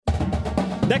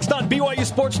Next on BYU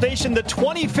Sports Nation, the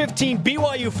 2015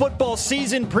 BYU football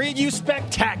season preview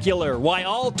spectacular. Why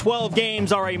all 12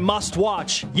 games are a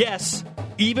must-watch. Yes,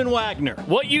 even Wagner.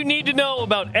 What you need to know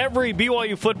about every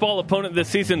BYU football opponent this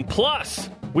season, plus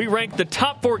we rank the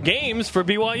top 4 games for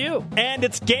BYU. And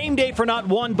it's game day for not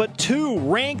one, but 2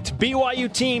 ranked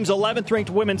BYU teams, 11th ranked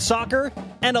women's soccer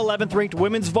and 11th ranked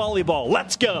women's volleyball.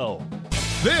 Let's go.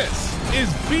 This is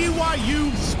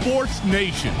BYU Sports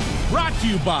Nation, brought to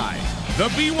you by The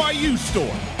BYU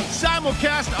Store,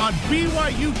 simulcast on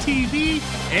BYU TV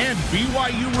and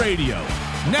BYU Radio.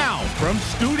 Now, from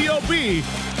Studio B,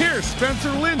 here's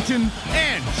Spencer Linton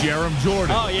and Jerem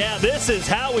Jordan. Oh, yeah, this is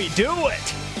how we do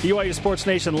it. BYU Sports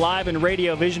Nation live in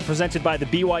Radio Vision, presented by the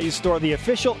BYU Store, the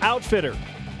official outfitter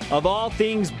of all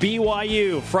things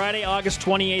BYU. Friday, August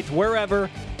 28th, wherever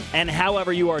and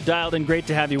however you are dialed in. Great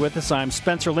to have you with us. I'm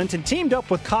Spencer Linton, teamed up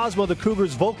with Cosmo the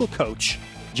Cougars' vocal coach,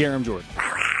 Jerem Jordan.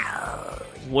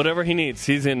 Whatever he needs.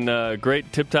 He's in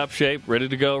great tip-top shape, ready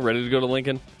to go to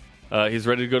Lincoln. He's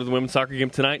ready to go to the women's soccer game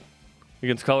tonight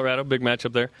against Colorado. Big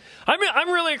matchup there. I'm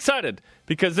really excited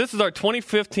because this is our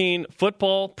 2015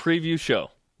 football preview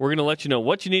show. We're going to let you know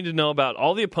what you need to know about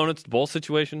all the opponents, the bowl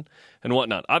situation, and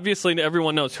whatnot. Obviously,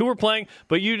 everyone knows who we're playing,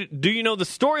 but do you know the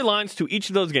storylines to each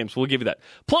of those games? We'll give you that.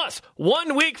 Plus,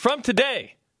 1 week from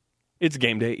today, it's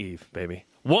game day eve, baby.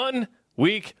 1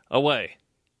 week away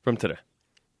from today.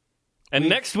 And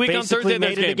next week on Thursday,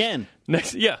 there's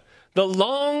games. Again. The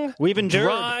long,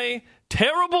 dry,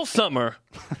 terrible summer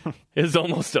is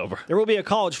almost over. There will be a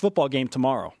college football game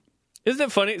tomorrow. Isn't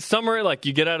it funny? Summer, like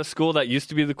you get out of school, that used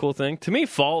to be the cool thing. To me,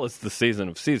 fall is the season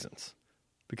of seasons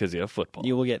because you have football.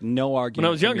 You will get no argument. When I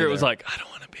was younger, it was like, I don't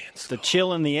want to be in school. The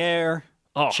chill in the air,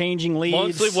 changing leaves.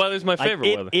 Long-sleeve weather's my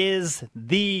favorite weather. It is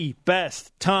the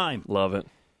best time. Love it.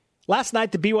 Last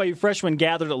night, the BYU freshmen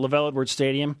gathered at LaVell Edwards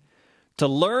Stadium to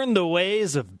learn the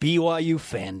ways of BYU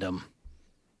fandom.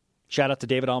 Shout out to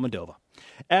David Almodova.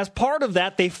 As part of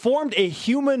that, they formed a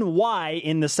human Y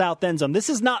in the south end zone. This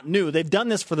is not new. They've done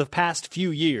this for the past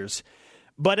few years.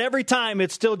 But every time,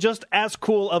 it's still just as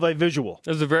cool of a visual.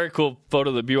 There's a very cool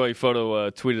photo that BYU Photo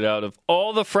tweeted out of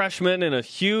all the freshmen in a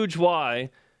huge Y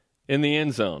in the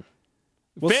end zone.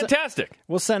 Fantastic.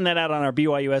 We'll send that out on our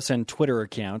BYUSN Twitter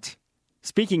account.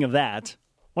 Speaking of that,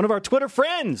 one of our Twitter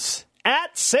friends,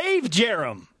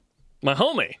 @SaveJerem. My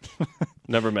homie.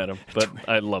 Never met him, but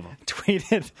I love him.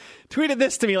 Tweeted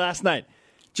this to me last night.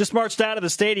 Just marched out of the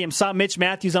stadium, saw Mitch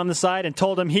Matthews on the side, and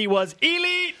told him he was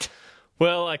elite.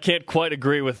 Well, I can't quite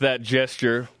agree with that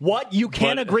gesture. What? You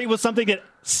can't agree with something that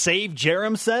Save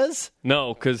Jerem says?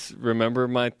 No, because remember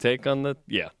my take on the...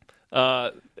 Yeah.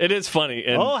 It is funny.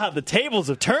 And how the tables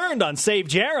have turned on Save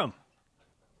Jerem.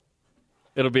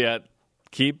 It'll be at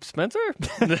Keep Spencer?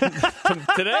 Today?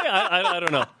 I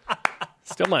don't know.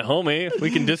 Still my homie. If we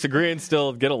can disagree and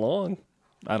still get along.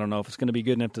 I don't know if it's going to be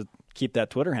good enough to keep that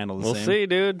Twitter handle the same. We'll see,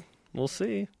 dude. We'll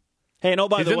see. Hey, and by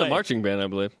the way, he's in the marching band, I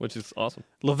believe, which is awesome.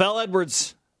 LaVell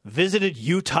Edwards visited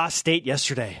Utah State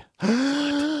yesterday.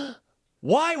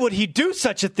 Why would he do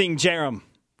such a thing, Jerem?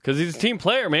 Because he's a team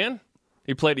player, man.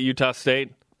 He played at Utah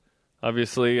State.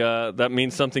 Obviously, that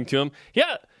means something to him.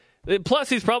 Yeah. Plus,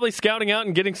 he's probably scouting out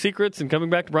and getting secrets and coming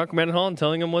back to Bronco Manning Hall and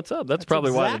telling him what's up. That's probably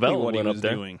exactly why LaVell what went he up was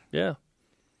there. Doing. Yeah.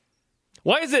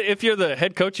 Why is it if you're the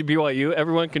head coach at BYU,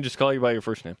 everyone can just call you by your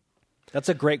first name? That's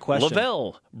a great question.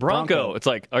 LaVell, Bronco. It's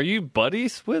like, are you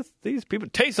buddies with these people?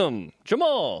 Taysom,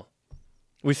 Jamal.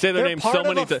 We say their names so many times.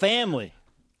 They're part of a family.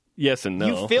 Yes and no.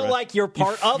 You feel like you're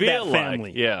part of that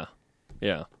family. Yeah.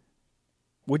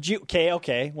 Would you?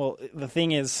 Okay. Well, the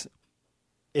thing is,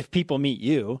 if people meet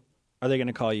you, are they going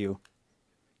to call you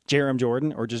Jerem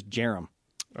Jordan or just Jerem?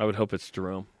 I would hope it's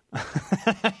Jerome.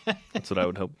 That's what I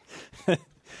would hope.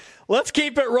 Let's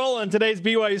keep it rolling. Today's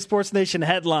BYU Sports Nation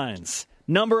headlines.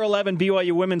 Number 11,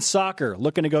 BYU women's soccer,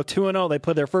 looking to go 2-0. They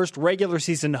play their first regular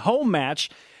season home match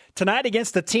tonight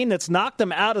against a team that's knocked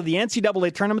them out of the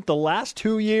NCAA tournament the last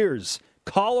 2 years.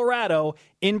 Colorado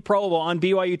in Provo on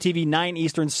BYU TV, 9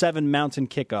 Eastern, 7 Mountain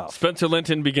kickoff. Spencer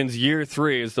Linton begins year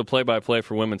 3 as the play-by-play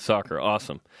for women's soccer.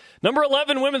 Awesome. Number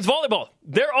 11, women's volleyball.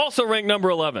 They're also ranked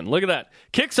number 11. Look at that.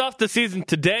 Kicks off the season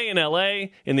today in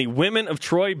L.A. in the Women of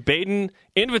Troy Baden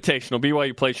Invitational.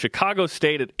 BYU plays Chicago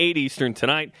State at 8 Eastern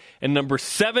tonight, and number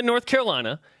 7, North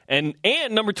Carolina, and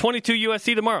number 22,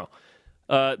 USC tomorrow.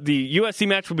 The USC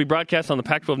match will be broadcast on the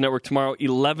Pac-12 Network tomorrow,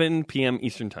 11 p.m.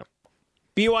 Eastern Time.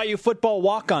 BYU football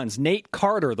walk-ons, Nate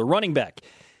Carter, the running back,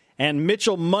 and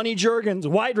Mitchell Money Juergens,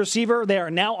 wide receiver. They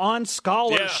are now on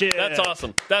scholarship. Yeah, that's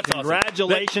awesome.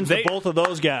 Congratulations to both of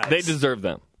those guys. They deserve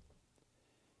them.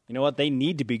 You know what? They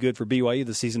need to be good for BYU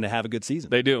this season to have a good season.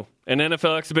 They do. And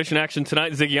NFL exhibition action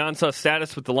tonight. Ziggy Ansah's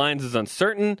status with the Lions is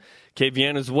uncertain.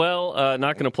 KVN as well.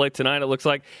 Not going to play tonight, it looks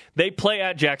like. They play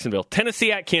at Jacksonville.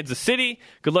 Tennessee at Kansas City.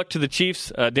 Good luck to the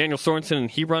Chiefs. Daniel Sorensen and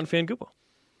Hebron Fangubo.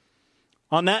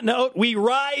 On that note, we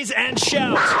rise and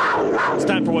shout. It's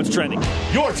time for What's Trending.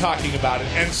 You're talking about it,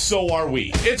 and so are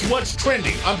we. It's What's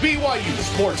Trending on BYU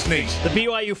Sports Nation. The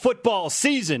BYU football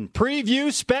season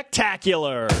preview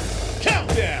spectacular.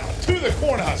 Countdown to the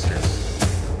Cornhuskers.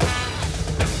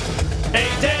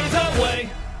 8 days away.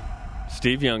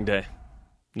 Steve Young Day.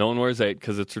 No one wears 8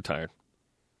 because it's retired.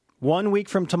 1 week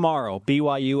from tomorrow,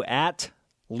 BYU at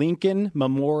Lincoln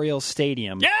Memorial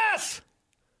Stadium. Yes!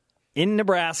 In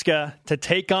Nebraska to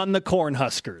take on the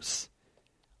Cornhuskers.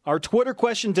 Our Twitter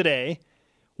question today,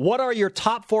 what are your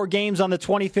top 4 games on the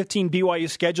 2015 BYU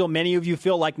schedule? Many of you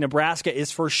feel like Nebraska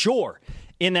is for sure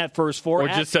in that first 4. Or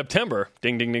just September.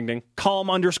 Ding, ding, ding, ding.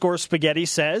 Calm_spaghetti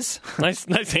says.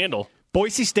 Nice handle.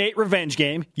 Boise State, revenge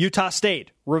game. Utah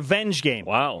State, revenge game.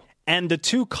 Wow. And the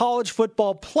 2 college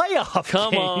football playoff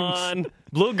Come games. on.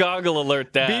 Blue goggle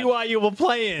alert that. BYU will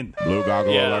play in. Blue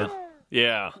goggle alert.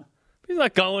 Yeah. He's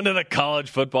not going to the college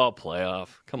football playoff.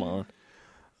 Come on.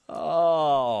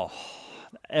 Oh,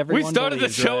 everyone we started the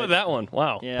show right? with that one.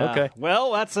 Wow. Yeah. Okay.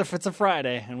 Well, it's a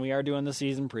Friday, and we are doing the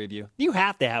season preview. You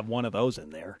have to have one of those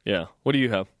in there. Yeah. What do you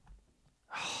have?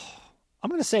 I'm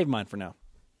going to save mine for now.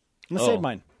 I'm going to save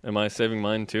mine. Am I saving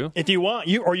mine too? If you want,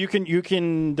 you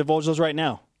can divulge those right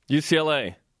now.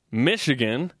 UCLA,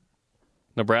 Michigan,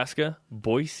 Nebraska,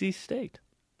 Boise State.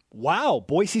 Wow,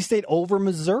 Boise State over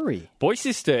Missouri.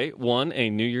 Boise State won a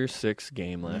New Year's Six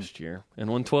game last year and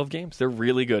won 12 games. They're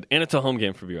really good, and it's a home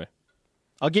game for BYU.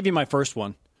 I'll give you my first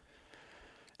one.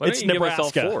 Why It's don't you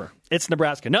Nebraska. give us all 4? It's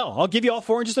Nebraska. No, I'll give you all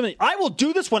 4 in just a minute. I will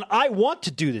do this when I want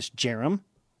to do this, Jerem.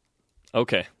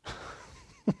 Okay.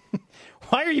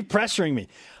 Why are you pressuring me?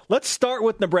 Let's start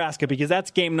with Nebraska because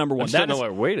that's game number 1. I just don't know why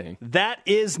we're waiting. That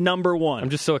is number 1. I'm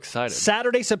just so excited.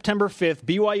 Saturday, September 5th,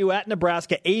 BYU at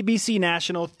Nebraska, ABC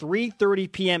National,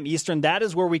 3:30 p.m. Eastern. That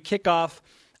is where we kick off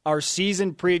our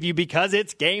season preview because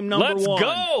it's game number 1. Let's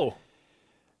go!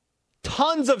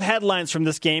 Tons of headlines from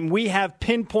this game. We have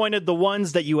pinpointed the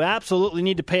ones that you absolutely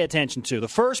need to pay attention to. The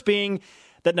first being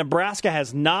that Nebraska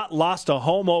has not lost a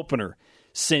home opener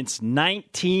since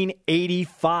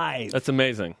 1985. That's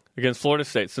amazing. Against Florida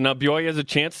State. So now BYU has a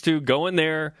chance to go in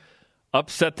there,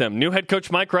 upset them. New head coach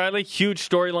Mike Riley, huge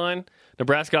storyline.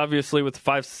 Nebraska, obviously, with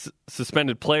 5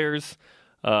 suspended players.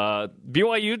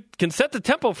 BYU can set the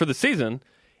tempo for the season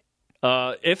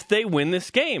if they win this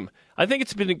game. I think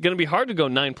it's going to be hard to go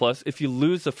 9+ if you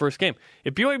lose the first game.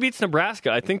 If BYU beats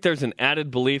Nebraska, I think there's an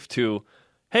added belief to,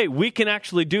 hey, we can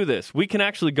actually do this. We can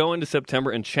actually go into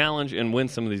September and challenge and win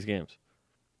some of these games.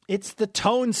 It's the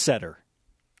tone setter.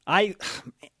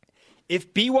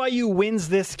 If BYU wins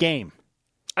this game.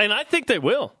 And I think they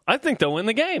will. I think they'll win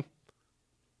the game.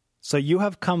 So you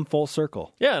have come full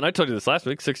circle. Yeah, and I told you this last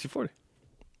week, 60-40.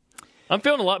 I'm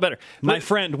feeling a lot better. My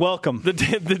friend, welcome. The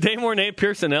Damore Nate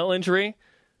Pearson-L injury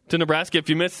to Nebraska, if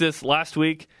you missed this last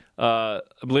week, I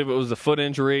believe it was a foot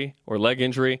injury or leg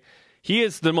injury. He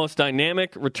is the most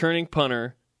dynamic returning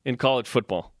punter in college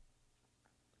football.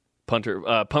 Punt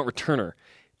returner.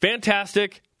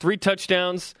 Fantastic. 3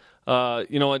 touchdowns.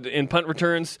 In punt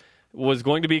returns, was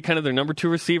going to be kind of their number 2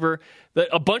 receiver.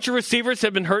 A bunch of receivers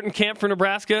have been hurt in camp for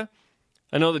Nebraska.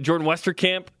 I know that Jordan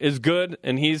Westerkamp is good,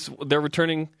 and he's their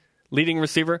returning leading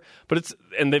receiver. But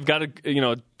they've got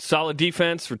a solid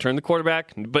defense, return the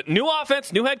quarterback, but new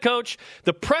offense, new head coach.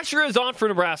 The pressure is on for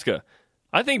Nebraska.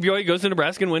 I think BYU goes to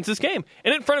Nebraska and wins this game.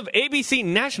 And in front of ABC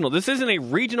National. This isn't a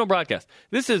regional broadcast.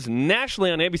 This is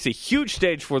nationally on ABC. Huge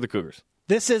stage for the Cougars.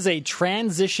 This is a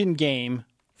transition game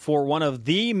for one of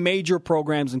the major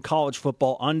programs in college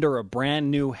football under a brand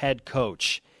new head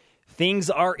coach. Things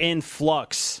are in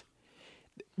flux.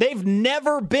 They've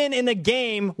never been in a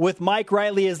game with Mike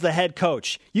Riley as the head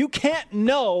coach. You can't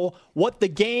know what the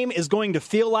game is going to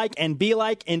feel like and be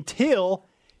like until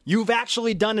you've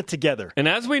actually done it together. And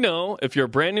as we know, if you're a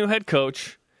brand new head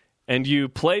coach and you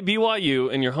play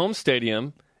BYU in your home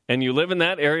stadium and you live in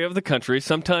that area of the country,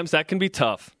 sometimes that can be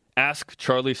tough. Ask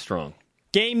Charlie Strong.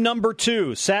 Game number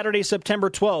 2, Saturday, September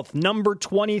 12th, number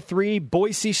 23,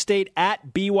 Boise State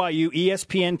at BYU,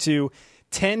 ESPN2,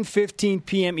 10:15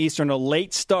 p.m. Eastern, a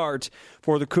late start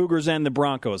for the Cougars and the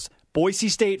Broncos. Boise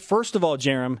State, first of all,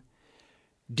 Jerem,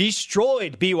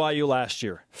 destroyed BYU last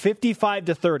year,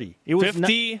 55-30. It was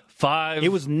 55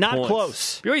 it was not points.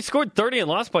 close. BYU scored 30 and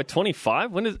lost by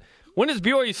 25? When does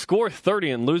BYU score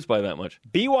 30 and lose by that much?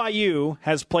 BYU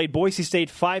has played Boise State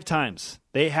 5 times.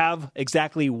 They have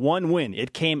exactly one win.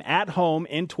 It came at home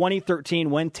in 2013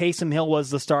 when Taysom Hill was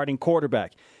the starting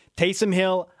quarterback. Taysom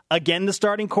Hill, again the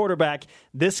starting quarterback.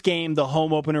 This game, the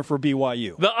home opener for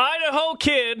BYU. The Idaho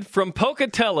kid from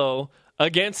Pocatello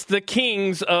against the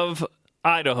Kings of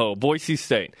Idaho, Boise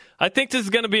State. I think this is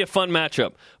going to be a fun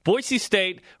matchup. Boise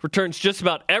State returns just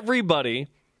about everybody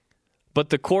but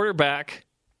the quarterback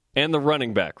and the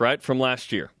running back, right, from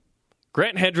last year.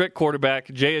 Grant Hedrick,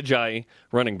 quarterback, Jay Ajayi,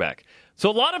 running back. So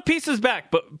a lot of pieces back,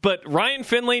 but Ryan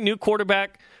Finley, new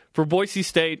quarterback for Boise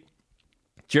State,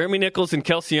 Jeremy Nichols and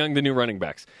Kelsey Young, the new running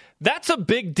backs. That's a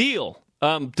big deal.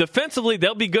 Defensively,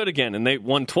 they'll be good again, and they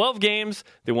won 12 games.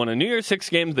 They won a New Year's 6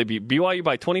 games. They beat BYU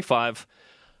by 25.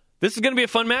 This is going to be a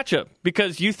fun matchup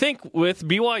because you think with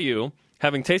BYU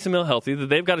having Taysom Hill healthy, that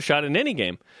they've got a shot in any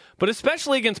game, but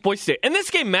especially against Boise State. And this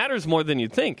game matters more than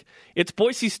you'd think. It's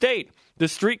Boise State. The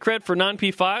street cred for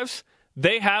non-P5s,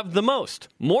 they have the most,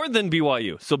 more than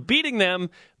BYU. So beating them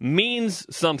means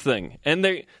something. And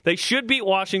they should beat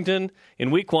Washington in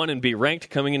week 1 and be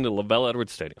ranked coming into LaVell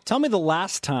Edwards Stadium. Tell me the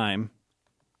last time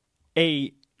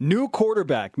a new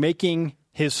quarterback making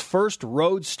his first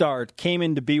road start came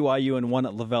into BYU and won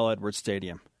at LaVell Edwards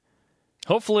Stadium.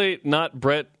 Hopefully not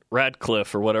Brett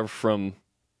Radcliffe or whatever from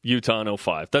Utah in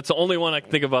 05. That's the only one I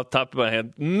can think of off the top of my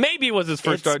head. Maybe it was his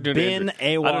first start doing it. It's been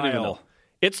a while. I don't even know.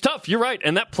 It's tough. You're right.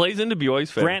 And that plays into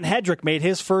BYU's favor. Grant Hedrick made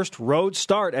his first road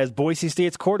start as Boise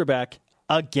State's quarterback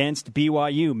against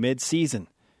BYU mid-season.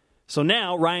 So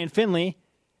now Ryan Finley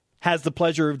has the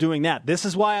pleasure of doing that. This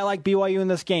is why I like BYU in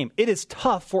this game. It is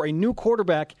tough for a new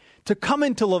quarterback to come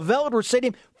into LaVell Edwards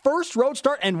Stadium, first road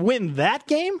start, and win that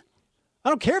game. I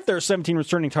don't care if there are 17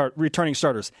 returning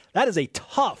starters. That is a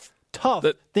tough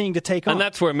thing to take on. And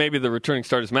that's where maybe the returning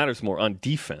starters matters more on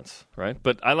defense, right?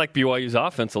 But I like BYU's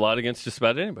offense a lot against just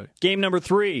about anybody. Game number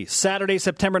 3, Saturday,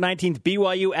 September 19th,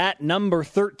 BYU at number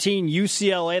 13,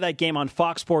 UCLA. That game on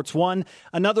Fox Sports 1.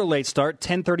 Another late start,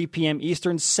 10:30 p.m.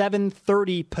 Eastern,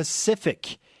 7:30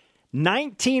 Pacific.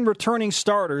 19 returning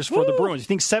starters for the Bruins. You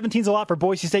think 17's a lot for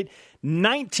Boise State?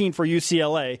 19 for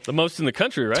UCLA. The most in the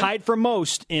country, right? Tied for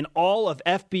most in all of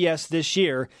FBS this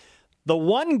year. The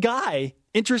one guy,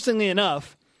 interestingly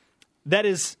enough, that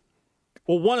is,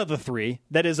 well, one of the 3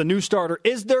 that is a new starter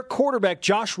is their quarterback,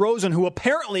 Josh Rosen, who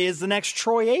apparently is the next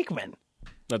Troy Aikman.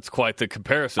 That's quite the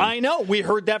comparison. I know. We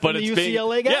heard that from the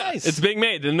UCLA guys. Yeah, it's being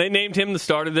made, and they named him the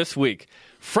starter this week.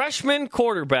 Freshman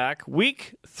quarterback,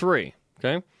 week 3,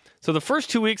 okay? So the first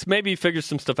 2 weeks, maybe he figures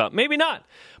some stuff out. Maybe not.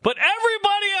 But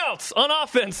everybody else on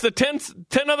offense, the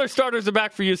 10 other starters are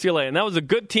back for UCLA. And that was a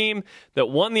good team that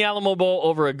won the Alamo Bowl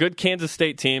over a good Kansas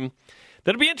State team.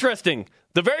 That'll be interesting.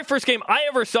 The very first game I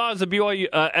ever saw as a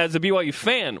BYU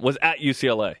fan was at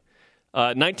UCLA.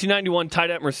 1991, tied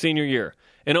at my senior year.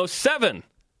 In 07,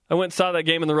 I went and saw that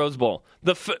game in the Rose Bowl.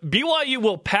 BYU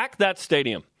will pack that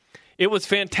stadium. It was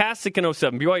fantastic in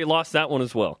 07. BYU lost that one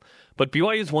as well. But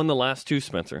BYU's won the last 2,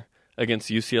 Spencer, against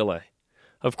UCLA.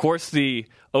 Of course, the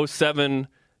 07,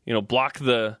 block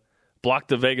the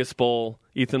Vegas Bowl,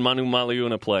 Ethan Manu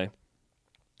Maliuna play.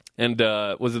 And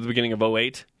was it the beginning of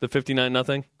 08, the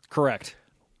 59-0? Correct.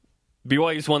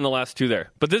 BYU's won the last 2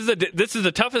 there. But this is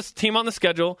the toughest team on the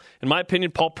schedule. In my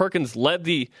opinion, Paul Perkins led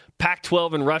the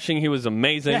Pac-12 in rushing. He was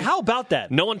amazing. Yeah, how about that?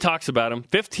 No one talks about him.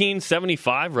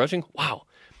 1575 rushing. Wow.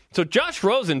 So Josh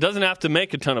Rosen doesn't have to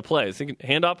make a ton of plays. He can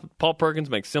hand off Paul Perkins,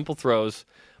 make simple throws.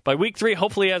 By week 3,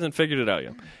 hopefully he hasn't figured it out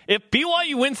yet. If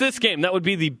BYU wins this game, that would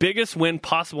be the biggest win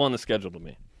possible on the schedule to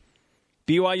me.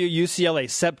 BYU UCLA,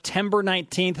 September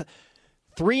 19th.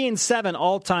 3-7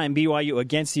 all-time BYU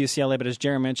against UCLA, but as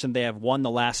Jerry mentioned, they have won the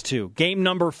last 2. Game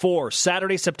number 4,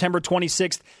 Saturday, September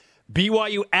 26th.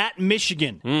 BYU at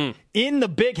Michigan in the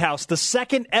Big House, the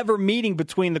second ever meeting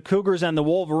between the Cougars and the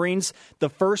Wolverines, the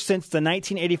first since the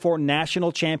 1984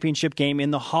 National Championship game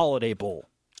in the Holiday Bowl.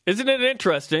 Isn't it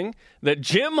interesting that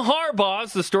Jim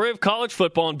Harbaugh's the story of college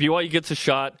football, and BYU gets a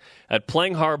shot at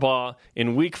playing Harbaugh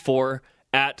in week 4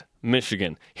 at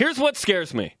Michigan? Here's what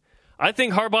scares me. I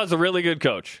think Harbaugh's a really good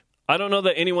coach. I don't know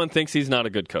that anyone thinks he's not a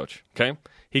good coach. Okay,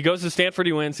 he goes to Stanford,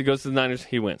 he wins. He goes to the Niners,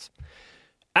 he wins.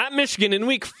 At Michigan in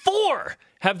week 4,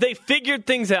 have they figured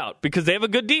things out? Because they have a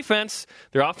good defense.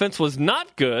 Their offense was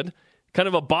not good. Kind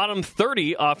of a bottom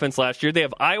 30 offense last year. They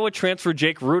have Iowa transfer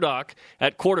Jake Rudock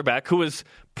at quarterback, who was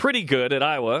pretty good at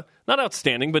Iowa. Not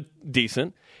outstanding, but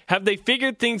decent. Have they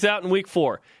figured things out in week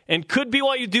 4? And could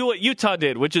BYU do what Utah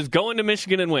did, which is go into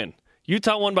Michigan and win?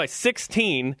 Utah won by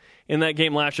 16 in that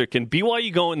game last year. Can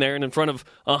BYU go in there and in front of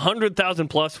 100,000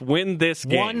 plus win this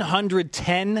game?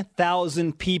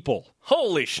 110,000 people.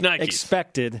 Holy shnikes.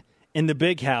 Expected in the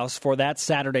Big House for that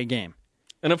Saturday game.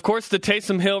 And, of course, the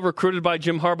Taysom Hill recruited by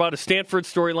Jim Harbaugh to Stanford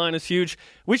storyline is huge.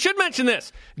 We should mention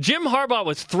this. Jim Harbaugh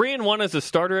was 3-1 as a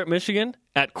starter at Michigan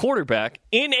at quarterback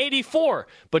in '84,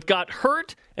 but got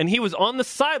hurt, and he was on the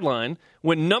sideline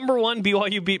when number 1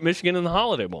 BYU beat Michigan in the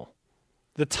Holiday Bowl.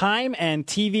 The time and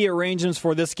TV arrangements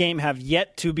for this game have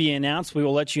yet to be announced. We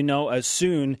will let you know as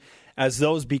soon as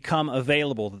those become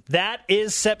available. That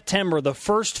is September, the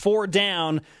first 4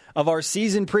 down of our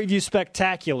season preview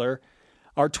spectacular.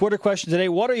 Our Twitter question today,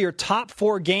 what are your top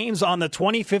 4 games on the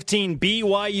 2015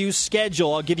 BYU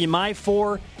schedule? I'll give you my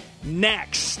 4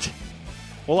 next.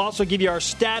 We'll also give you our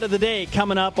stat of the day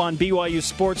coming up on BYU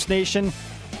Sports Nation.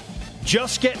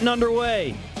 Just getting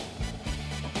underway.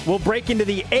 We'll break into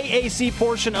the AAC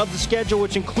portion of the schedule,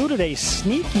 which included a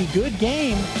sneaky good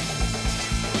game.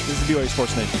 This is BYU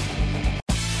Sports Nation.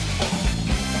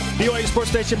 BYU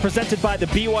Sports Nation presented by the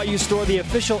BYU Store, the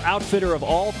official outfitter of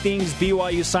all things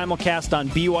BYU, simulcast on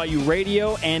BYU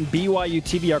Radio and BYU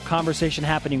TV. Our conversation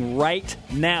happening right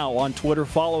now on Twitter.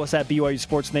 Follow us at BYU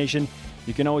Sports Nation.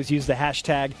 You can always use the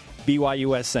hashtag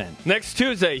BYUSN. Next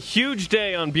Tuesday, huge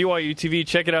day on BYU TV.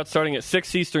 Check it out starting at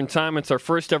 6 Eastern Time. It's our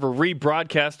first ever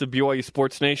rebroadcast of BYU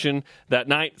Sports Nation. That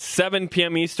night, 7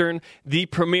 p.m. Eastern, the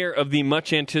premiere of the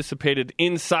much-anticipated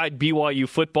Inside BYU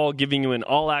Football, giving you an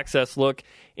all-access look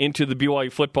into the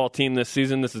BYU football team this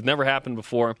season. This has never happened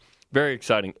before. Very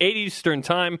exciting. 8 Eastern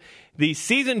Time, the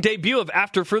season debut of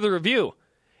After Further Review,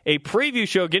 a preview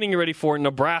show getting you ready for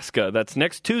Nebraska. That's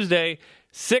next Tuesday,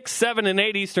 6, 7, and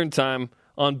 8 Eastern Time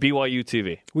on BYU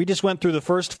TV. We just went through the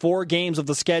first 4 games of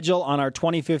the schedule on our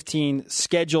 2015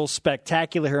 schedule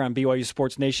spectacular here on BYU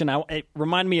Sports Nation. It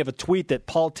reminded me of a tweet that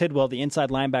Paul Tidwell, the inside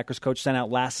linebackers coach, sent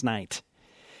out last night.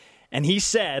 And he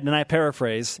said, and I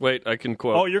paraphrase. Wait, I can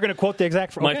quote. Oh, you're going to quote the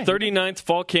exact phrase? My 39th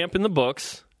fall camp in the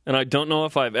books, and I don't know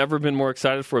if I've ever been more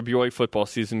excited for a BYU football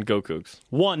season. Go Cougs.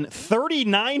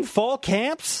 39 fall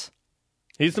camps?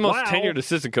 He's the most tenured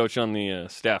assistant coach on the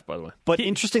staff, by the way. But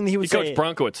interesting that he would say, coached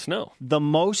Bronco at Snow. The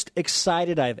most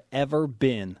excited I've ever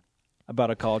been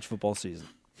about a college football season.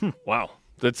 Wow.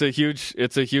 It's a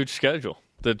huge schedule.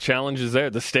 The challenge is there.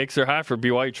 The stakes are high for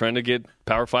BYU trying to get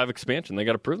Power 5 expansion. They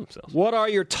got to prove themselves. What are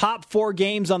your top 4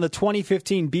 games on the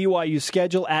 2015 BYU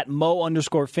schedule? At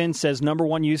Mo_Finn says number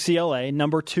 1 UCLA,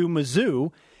 number 2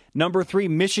 Mizzou, number 3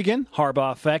 Michigan,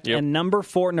 Harbaugh effect, and number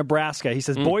 4 Nebraska. He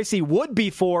says Boise would be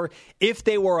 4 if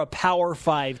they were a Power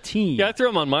 5 team. Yeah, I threw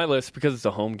them on my list because it's a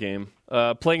home game.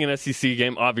 Playing an SEC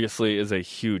game obviously is a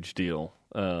huge deal.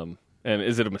 And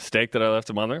is it a mistake that I left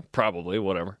them on there? Probably,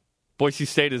 whatever. Boise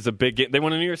State is a big game. They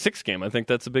won a New Year's Six game. I think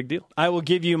that's a big deal. I will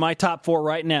give you my top 4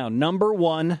 right now. Number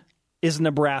 1 is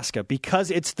Nebraska because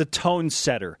it's the tone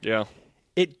setter. Yeah.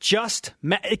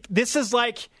 This is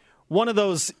like one of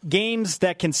those games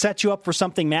that can set you up for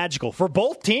something magical for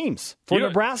both teams, for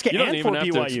Nebraska and for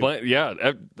BYU.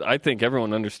 Yeah, I think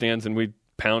everyone understands, and we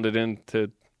pound it into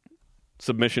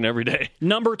submission every day.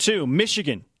 Number 2,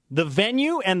 Michigan. The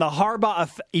venue and the Harbaugh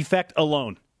effect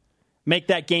alone make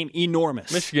that game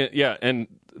enormous. Michigan, yeah, and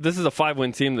this is a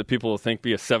 5-win team that people will think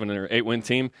be a 7 or 8-win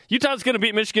team. Utah's going to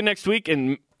beat Michigan next week,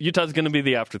 and Utah's going to be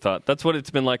the afterthought. That's what it's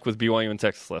been like with BYU and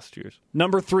Texas last 2 years.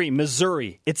 Number 3,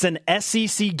 Missouri. It's an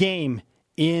SEC game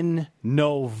in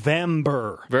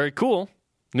November. Very cool.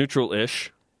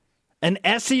 Neutral-ish. An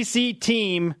SEC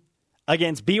team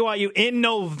against BYU in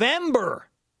November.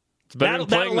 It's better than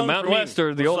playing the Mountain West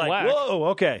or the old WAC. Whoa,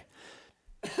 okay.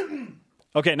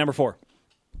 Okay, number 4.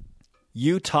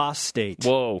 Utah State.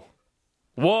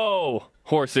 Whoa,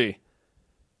 horsey.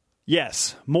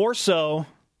 Yes, more so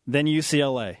than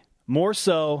UCLA. More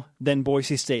so than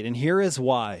Boise State. And here is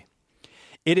why.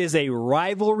 It is a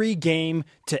rivalry game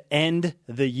to end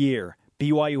the year.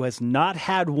 BYU has not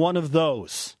had one of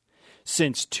those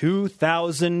since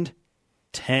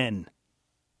 2010.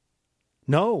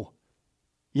 No.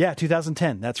 Yeah,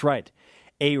 2010. That's right.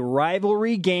 A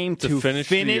rivalry game to finish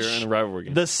the year in a rivalry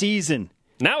game. The season.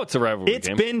 Now it's a rivalry game. It's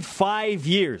been 5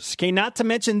 years. Okay, not to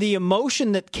mention the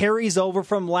emotion that carries over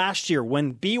from last year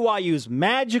when BYU's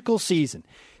magical season,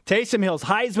 Taysom Hill's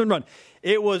Heisman run,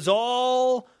 it was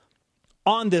all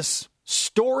on this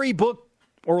storybook,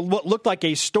 or what looked like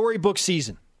a storybook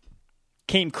season.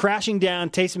 Came crashing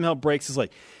down, Taysom Hill breaks his leg.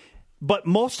 But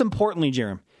most importantly,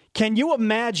 Jerem, can you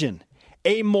imagine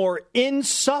a more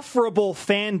insufferable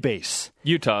fan base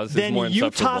than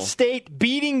Utah State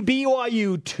beating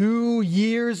BYU 2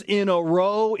 years in a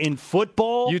row in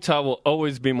football? Utah will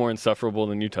always be more insufferable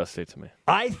than Utah State to me.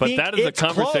 But that is a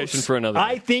conversation for another day.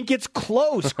 I think it's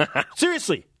close.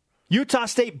 Seriously, Utah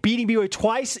State beating BYU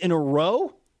twice in a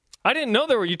row? I didn't know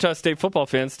there were Utah State football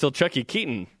fans till Chucky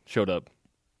Keaton showed up.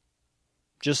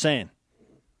 Just saying.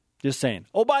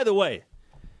 Oh, by the way,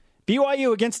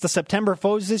 BYU against the September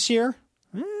foes this year.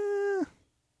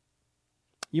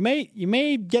 You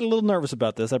may get a little nervous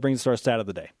about this. That brings us to our stat of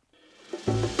the day.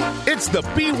 It's the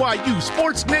BYU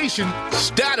Sports Nation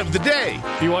stat of the day.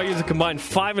 BYU is a combined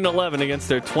 5-11 against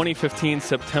their 2015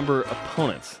 September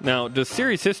opponents. Now, does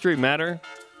series history matter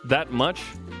that much?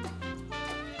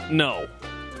 No.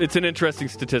 It's an interesting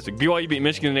statistic. BYU beat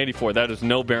Michigan in 84. That has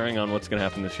no bearing on what's going to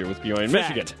happen this year with BYU and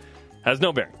Michigan. Has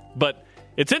no bearing. But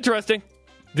it's interesting.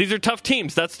 These are tough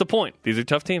teams. That's the point. These are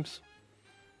tough teams.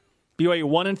 BYU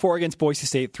 1-4 against Boise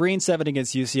State, 3-7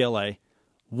 against UCLA,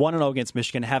 1-0 against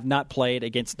Michigan, have not played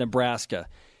against Nebraska.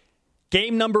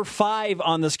 Game number 5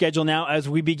 on the schedule now as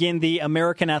we begin the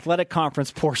American Athletic Conference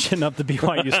portion of the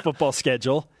BYU's football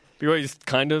schedule. BYU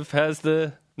kind of has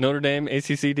the Notre Dame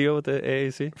ACC deal with the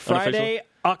AAC. Friday, unofficial.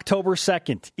 October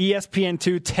 2nd,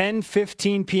 ESPN2,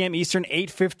 10:15 p.m. Eastern,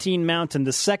 8:15 Mountain.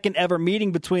 The second ever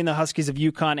meeting between the Huskies of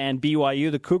UConn and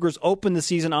BYU. The Cougars opened the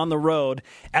season on the road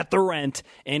at the Rent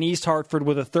in East Hartford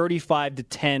with a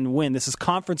 35-10 win. This is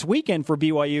conference weekend for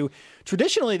BYU.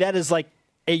 Traditionally, that is like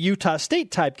a Utah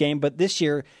State type game, but this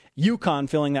year, UConn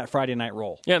filling that Friday night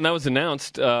role. Yeah, and that was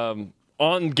announced on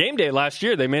game day last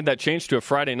year. They made that change to a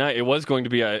Friday night. It was going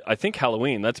to be, I think,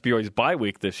 Halloween. That's BYU's bye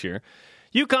week this year.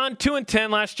 UConn 2-10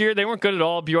 last year. They weren't good at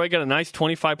all. BYU got a nice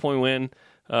 25-point win.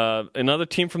 Another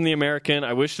team from the American.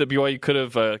 I wish that BYU could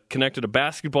have connected a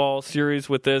basketball series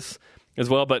with this as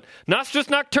well. But Nostris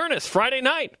Nocturnus, Friday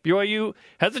night. BYU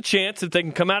has a chance if they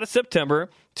can come out of September.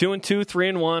 2-2,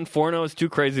 3-1, 4-0 is too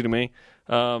crazy to me.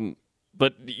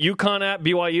 But UConn at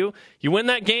BYU, you win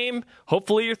that game.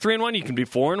 Hopefully you're 3-1. You can be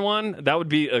 4-1. That would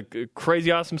be a crazy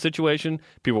awesome situation.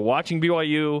 People watching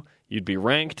BYU, you'd be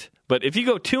ranked. But if you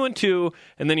go 2-2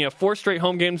 and then you have 4 straight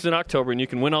home games in October and you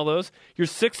can win all those, you're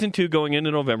 6-2 going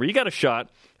into November. You got a shot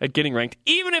at getting ranked,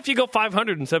 even if you go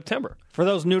 500 in September. For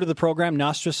those new to the program,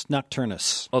 Nostris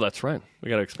Nocturnus. Oh, that's right. We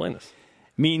got to explain this.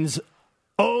 Means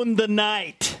own the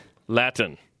night.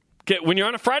 Latin. Okay, when you're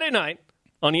on a Friday night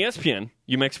on ESPN,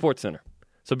 you make SportsCenter.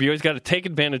 So BYU's got to take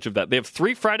advantage of that. They have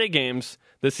 3 Friday games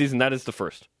this season. That is the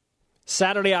first.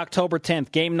 Saturday, October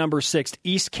 10th, game number 6,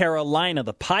 East Carolina.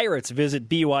 The Pirates visit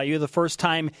BYU, the first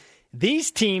time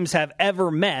these teams have ever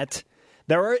met.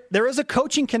 There is a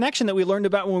coaching connection that we learned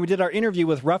about when we did our interview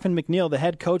with Ruffin McNeil, the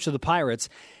head coach of the Pirates.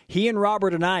 He and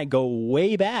Robert and I go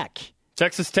way back.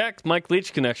 Texas Tech, Mike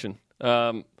Leach connection.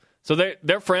 So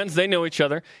they're friends. They know each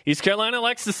other. East Carolina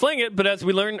likes to sling it, but as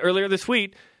we learned earlier this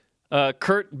week,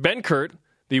 Ben Kurt,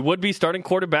 the would-be starting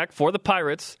quarterback for the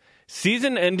Pirates,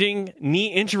 season-ending knee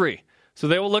injury. So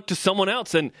they will look to someone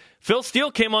else. And Phil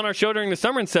Steele came on our show during the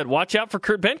summer and said, watch out for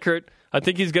Kurt Benkert. I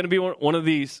think he's going to be one of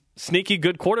these sneaky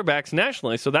good quarterbacks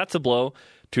nationally. So that's a blow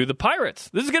to the Pirates.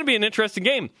 This is going to be an interesting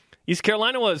game. East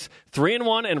Carolina was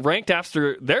 3-1 and ranked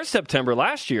after their September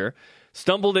last year.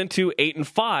 Stumbled into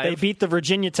 8-5. They beat the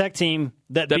Virginia Tech team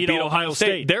that beat Ohio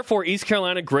State. Therefore, East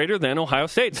Carolina greater than Ohio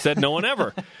State, said no one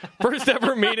ever. First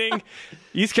ever meeting,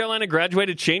 East Carolina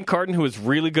graduated Shane Carden, who is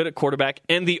really good at quarterback,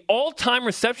 and the all-time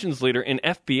receptions leader in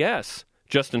FBS,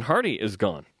 Justin Hardy, is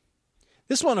gone.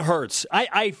 This one hurts.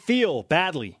 I feel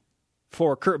badly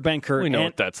for Kurt Benkert. We know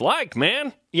what that's like,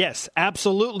 man. Yes,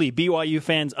 absolutely. BYU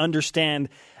fans understand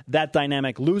that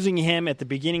dynamic. Losing him at the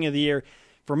beginning of the year,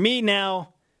 for me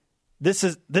now, This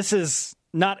is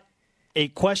not a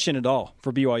question at all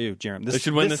for BYU, Jeremy. They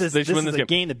should win this. They should win this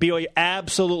game that BYU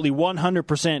absolutely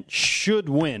 100% should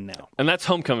win now. And that's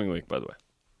homecoming week, by the way.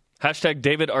 Hashtag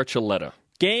David Archuleta.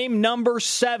 Game number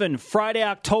 7, Friday,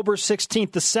 October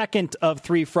 16th, the second of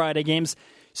 3 Friday games.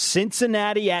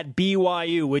 Cincinnati at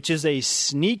BYU, which is a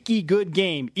sneaky good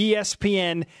game.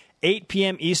 ESPN, 8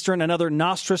 p.m. Eastern, another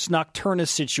Nostris Nocturnus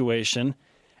situation.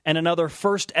 And another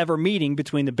first-ever meeting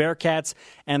between the Bearcats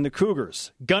and the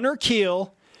Cougars. Gunnar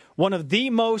Kiel, one of the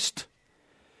most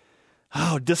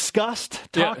discussed,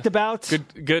 talked about.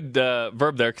 Good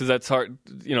verb there, because that's hard.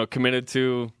 Committed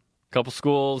to a couple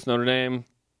schools, Notre Dame,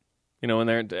 in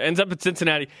there. Ends up at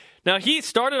Cincinnati. Now, he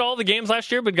started all the games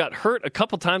last year, but got hurt a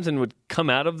couple times and would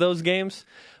come out of those games.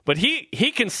 But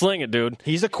he can sling it, dude.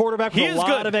 He's a quarterback with a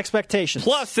lot of expectations.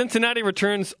 Plus, Cincinnati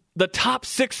returns the top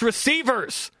 6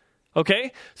 receivers.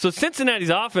 Okay, so Cincinnati's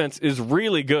offense is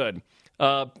really good.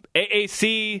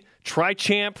 AAC,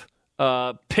 tri-champ,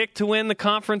 picked to win the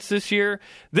conference this year.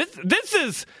 This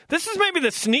is maybe the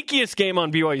sneakiest game on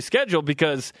BYU's schedule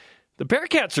because the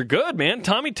Bearcats are good, man.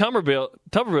 Tommy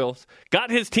Tuberville's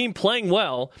got his team playing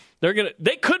well.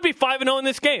 They could be 5-0 in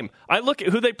this game. I look at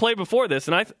who they play before this,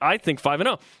 and I think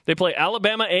 5-0. They play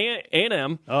Alabama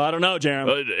A&M. Oh, I don't know,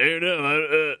 Jeremy.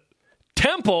 A&M,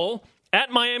 Temple.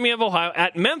 at Miami of Ohio,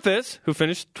 at Memphis, who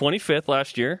finished 25th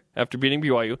last year after beating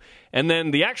BYU, and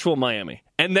then the actual Miami.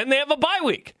 And then they have a bye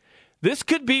week. This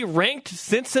could be ranked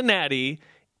Cincinnati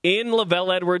in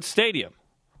Lavelle Edwards Stadium.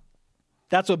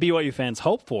 That's what BYU fans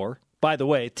hope for. By the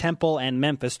way, Temple and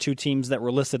Memphis, two teams that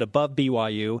were listed above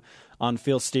BYU on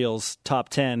Phil Steele's top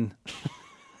 10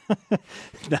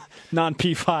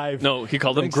 non-P5. No, he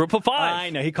called them Group of Five. I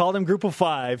know, he called them Group of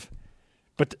Five.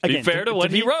 But again, be fair to what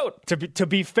he wrote. To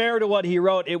be fair to what he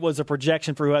wrote, it was a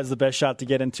projection for who has the best shot to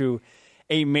get into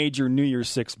a major New Year's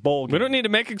Six bowl game. We don't need to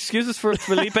make excuses for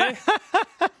Felipe.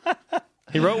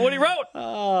 He wrote what he wrote.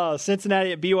 Oh,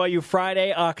 Cincinnati at BYU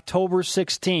Friday, October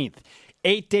 16th.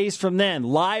 8 days from then,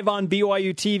 live on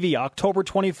BYU TV, October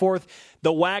 24th,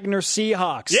 the Wagner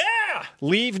Seahawks. Yeah!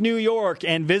 Leave New York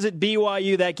and visit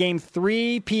BYU. That game,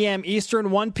 3 p.m. Eastern,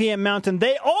 1 p.m. Mountain.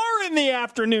 They are in the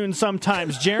afternoon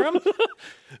sometimes, Jerem.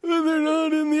 They're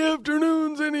not in the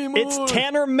afternoons anymore. It's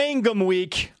Tanner Mangum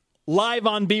week, live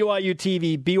on BYU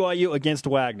TV, BYU against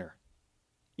Wagner.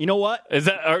 You know what? Is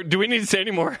that? Or do we need to say any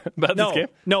more about this game?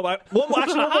 No, one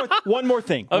more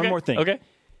thing. Okay. One more thing. Okay.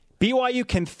 BYU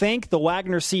can thank the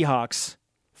Wagner Seahawks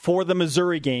for the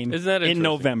Missouri game in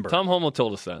November. Tom Homo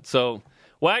told us that. So,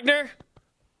 Wagner,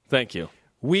 thank you.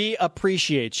 We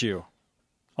appreciate you.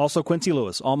 Also, Quincy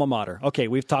Lewis, alma mater. Okay,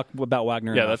 we've talked about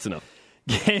Wagner. Yeah, enough. that's enough.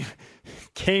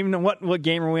 Game. What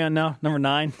game are we on now? Number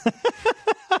 9?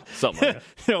 Something like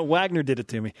that. Wagner did it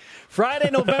to me.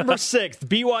 Friday, November 6th,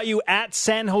 BYU at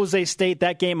San Jose State.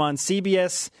 That game on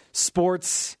CBS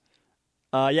Sports.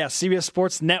 CBS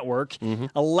Sports Network.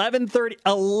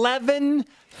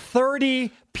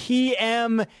 11:30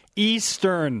 p.m.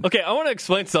 Eastern. Okay, I want to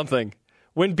explain something.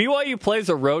 When BYU plays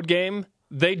a road game,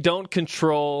 they don't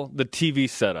control the TV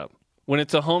setup. When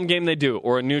it's a home game, they do,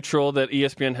 or a neutral that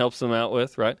ESPN helps them out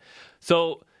with, right?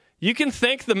 So you can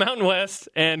thank the Mountain West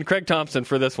and Craig Thompson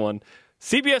for this one.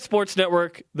 CBS Sports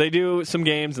Network, they do some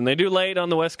games, and they do late on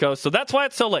the West Coast, so that's why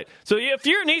it's so late. So if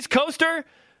you're an East Coaster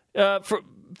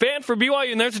fan for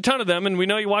BYU, and there's a ton of them, and we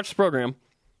know you watch the program,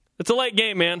 it's a late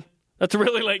game, man. That's a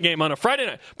really late game on a Friday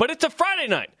night. But it's a Friday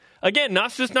night. Again,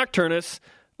 Nostus Nocturnus.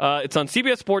 It's on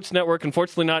CBS Sports Network,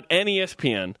 unfortunately not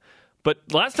ESPN. But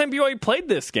last time BYU played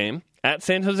this game at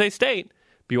San Jose State,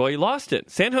 BYU lost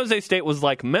it. San Jose State was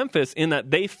like Memphis in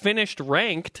that they finished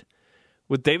ranked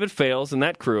with David Fales and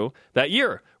that crew that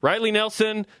year. Riley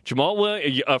Nelson,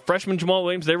 freshman Jamal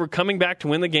Williams, they were coming back to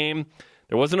win the game.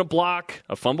 There wasn't a block,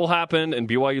 a fumble happened, and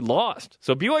BYU lost.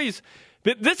 So BYU's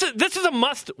this is a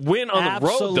must win on the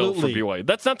road, though, for BYU.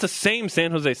 That's not the same San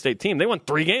Jose State team. They won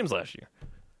 3 games last year.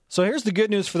 So here's the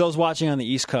good news for those watching on the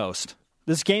East Coast.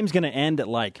 This game's going to end at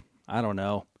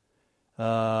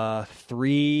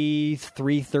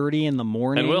 3:30 in the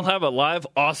morning. And we'll have a live,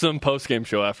 awesome post-game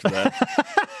show after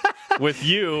that with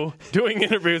you doing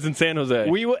interviews in San Jose.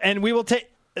 We will take.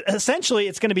 Essentially,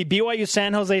 it's going to be BYU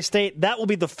San Jose State. That will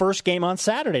be the first game on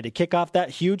Saturday to kick off that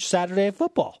huge Saturday of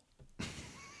football.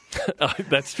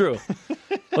 That's true.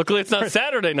 Luckily, it's not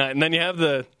Saturday night, and then you have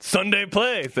the Sunday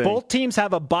play thing. Both teams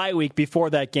have a bye week before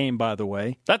that game, by the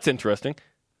way. That's interesting.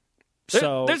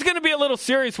 So there's going to be a little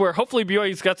series where hopefully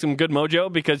BYU's got some good mojo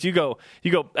because you go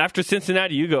after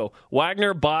Cincinnati, you go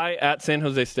Wagner bye at San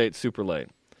Jose State super late.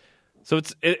 So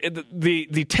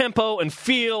the tempo and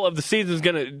feel of the season is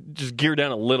going to just gear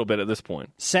down a little bit at this point.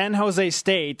 San Jose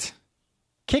State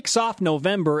kicks off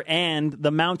November, and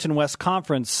the Mountain West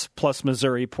Conference plus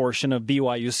Missouri portion of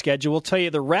BYU's schedule. We'll tell you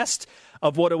the rest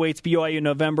of what awaits BYU in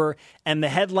November and the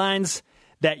headlines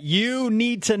that you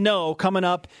need to know coming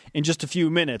up in just a few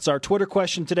minutes. Our Twitter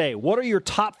question today, what are your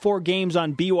top 4 games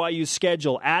on BYU's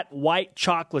schedule? At White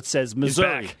Chocolate says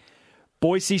Missouri,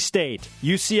 Boise State,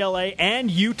 UCLA, and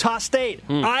Utah State.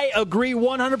 I agree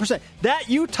 100%. That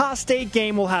Utah State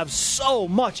game will have so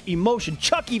much emotion.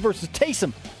 Chucky versus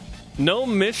Taysom. No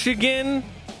Michigan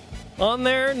on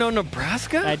there? No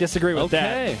Nebraska? I disagree with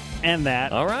that and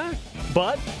that. All right.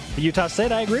 But Utah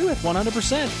State, I agree with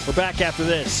 100%. We're back after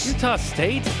this. Utah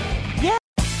State? Yeah.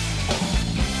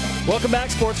 Welcome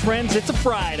back, sports friends. It's a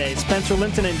Friday. Spencer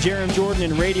Linton and Jerem Jordan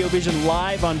in Radio Vision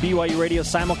live on BYU Radio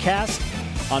simulcast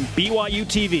on BYU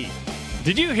TV.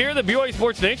 Did you hear that BYU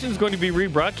Sports Nation is going to be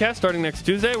rebroadcast starting next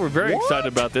Tuesday? We're very excited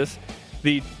about this.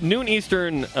 The noon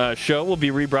Eastern show will be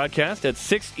rebroadcast at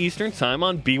 6 Eastern time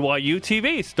on BYU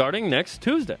TV starting next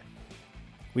Tuesday.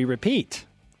 We repeat,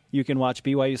 you can watch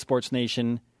BYU Sports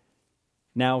Nation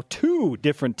now 2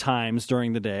 different times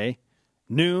during the day,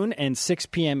 noon and 6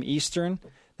 p.m. Eastern.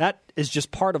 That is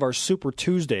just part of our Super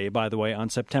Tuesday, by the way, on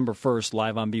September 1st,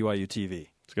 live on BYU TV.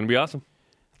 It's going to be awesome.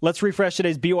 Let's refresh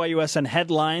today's BYUSN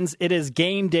headlines. It is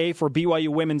game day for BYU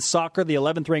women's soccer. The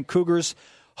 11th-ranked Cougars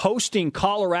hosting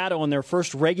Colorado in their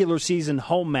first regular season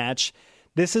home match.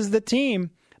 This is the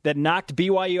team that knocked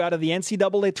BYU out of the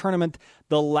NCAA tournament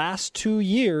the last 2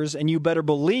 years, and you better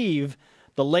believe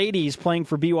the ladies playing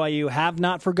for BYU have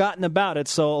not forgotten about it,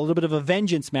 so a little bit of a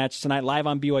vengeance match tonight, live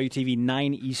on BYU TV,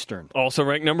 9 Eastern. Also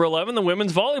ranked number 11, the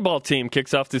women's volleyball team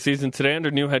kicks off the season today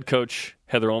under new head coach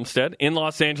Heather Olmstead in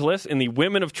Los Angeles. In the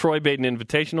Women of Troy Baden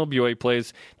Invitational, BYU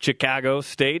plays Chicago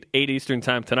State, 8 Eastern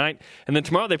time tonight. And then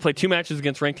tomorrow they play 2 matches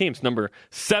against ranked teams, number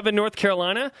 7 North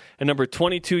Carolina and number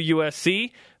 22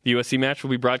 USC. The USC match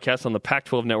will be broadcast on the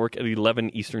Pac-12 network at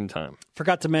 11 Eastern time.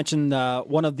 Forgot to mention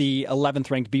one of the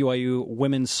 11th-ranked BYU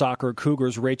women's soccer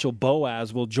Cougars, Rachel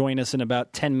Boaz, will join us in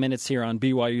about 10 minutes here on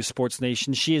BYU Sports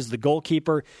Nation. She is the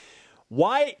goalkeeper.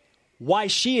 Why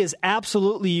she is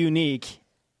absolutely unique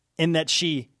in that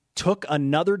she took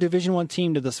another Division I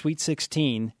team to the Sweet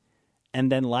 16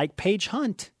 and then, like Paige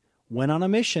Hunt, went on a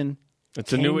mission.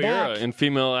 It's a new era in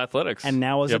female athletics. And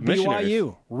now is a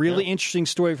BYU. Really interesting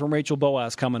story from Rachel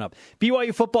Boaz coming up.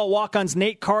 BYU football walk-ons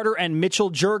Nate Carter and Mitchell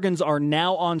Juergens are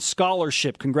now on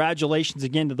scholarship. Congratulations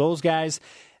again to those guys.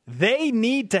 They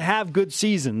need to have good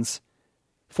seasons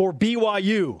for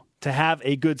BYU to have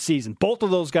a good season. Both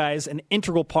of those guys an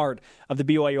integral part of the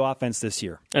BYU offense this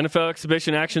year. NFL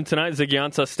exhibition action tonight. Ziggy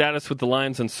Ansah's status with the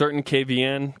Lions uncertain.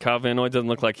 KVN, Kyle Van Noy doesn't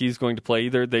look like he's going to play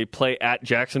either. They play at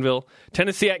Jacksonville.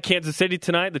 Tennessee at Kansas City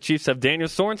tonight. The Chiefs have Daniel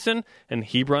Sorensen and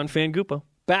Hebron Fangupa.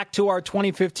 Back to our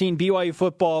 2015 BYU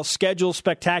football schedule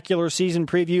spectacular season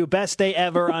preview. Best day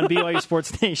ever on BYU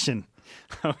Sports Nation.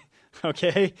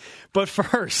 Okay? But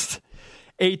first,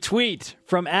 a tweet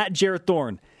from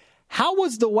 @JaredThorne. How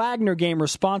was the Wagner game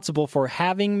responsible for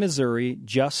having Missouri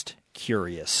just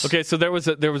curious? Okay, so there was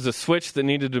a switch that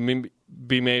needed to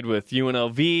be made with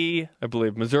UNLV, I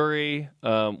believe Missouri.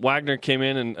 Wagner came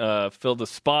in and filled a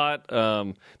spot.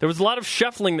 There was a lot of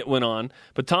shuffling that went on,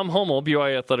 but Tom Hommel,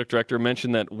 BYU athletic director,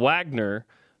 mentioned that Wagner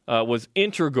was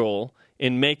integral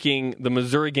in making the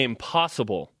Missouri game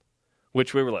possible,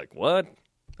 which we were like, what?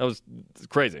 That was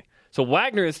crazy. So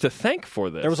Wagner is to thank for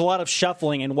this. There was a lot of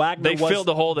shuffling, and Wagner filled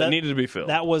the hole that needed to be filled.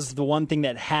 That was the one thing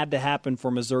that had to happen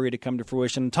for Missouri to come to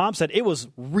fruition. And Tom said it was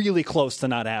really close to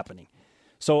not happening.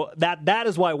 So that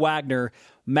is why Wagner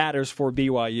matters for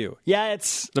BYU. Yeah,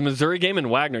 it's the Missouri game and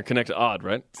Wagner connect odd,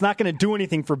 right? It's not going to do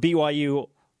anything for BYU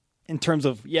in terms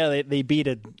of they beat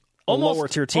a lower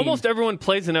tier team. Almost everyone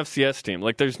plays an FCS team.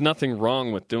 Like there's nothing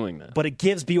wrong with doing that. But it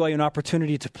gives BYU an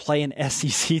opportunity to play an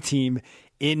SEC team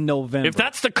in November. If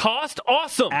that's the cost,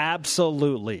 awesome.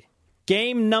 Absolutely.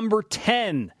 Game number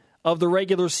 10 of the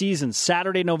regular season,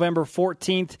 Saturday, November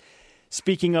 14th.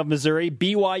 Speaking of Missouri,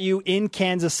 BYU in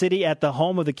Kansas City at the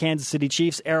home of the Kansas City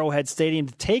Chiefs, Arrowhead Stadium,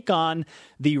 to take on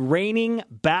the reigning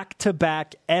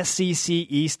back-to-back SEC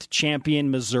East champion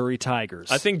Missouri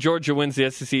Tigers. I think Georgia wins the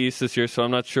SEC East this year, so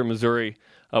I'm not sure Missouri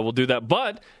will do that.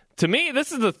 But to me,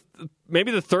 this is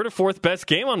maybe the third or fourth best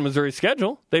game on Missouri's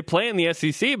schedule. They play in the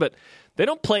SEC, but they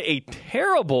don't play a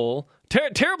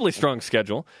terribly strong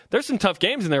schedule. There's some tough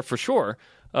games in there for sure.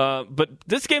 But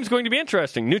this game's going to be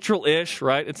interesting. Neutral-ish,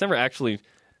 right? It's never actually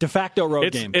de facto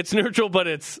road game. It's neutral, but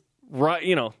it's right.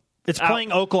 It's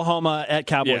playing Oklahoma at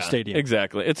Cowboy Stadium.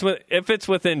 Exactly. If it's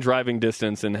within driving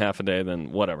distance in half a day,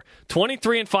 then whatever.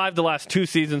 23-5 the last 2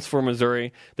 seasons for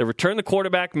Missouri. They returned the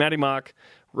quarterback Matty Mock,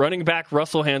 running back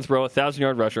Russell Hansbrough,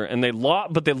 1,000-yard rusher, and they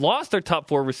lost their top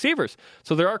 4 receivers.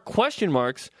 So there are question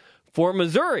marks for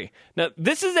Missouri. Now,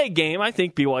 this is a game I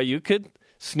think BYU could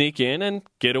sneak in and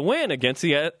get a win against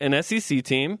an SEC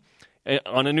team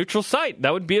on a neutral site.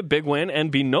 That would be a big win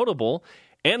and be notable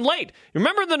and late.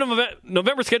 Remember the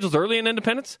November schedule's early in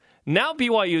Independence? Now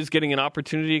BYU is getting an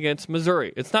opportunity against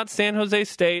Missouri. It's not San Jose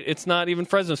State. It's not even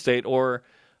Fresno State or,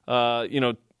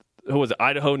 who was it?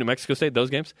 Idaho, New Mexico State, those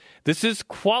games. This is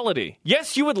quality.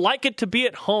 Yes, you would like it to be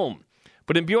at home,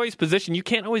 but in BYU's position, you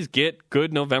can't always get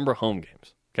good November home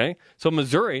games. Okay, so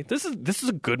Missouri, this is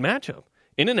a good matchup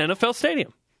in an NFL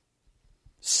stadium.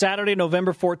 Saturday,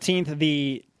 November 14th,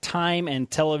 the time and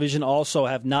television also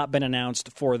have not been announced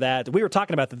for that. We were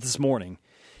talking about that this morning.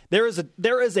 There is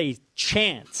a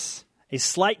chance, a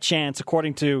slight chance,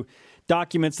 according to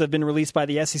documents that have been released by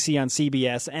the SEC on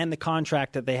CBS and the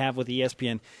contract that they have with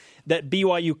ESPN, that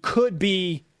BYU could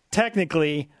be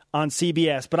technically on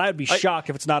CBS, but I would be shocked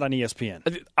if it's not on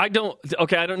ESPN. I don't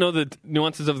know the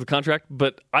nuances of the contract,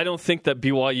 but I don't think that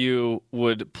BYU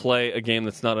would play a game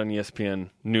that's not on ESPN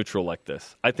neutral like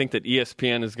this. I think that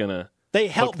ESPN is going to... They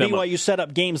help BYU set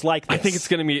up games like this. I think it's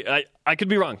going to be... I could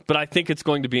be wrong, but I think it's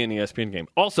going to be an ESPN game.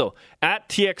 Also,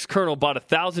 @TX Colonel bought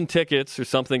 1,000 tickets or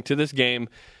something to this game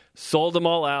sold them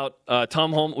all out.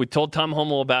 We told Tom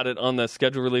Holmoe about it on the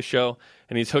schedule release show,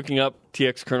 and he's hooking up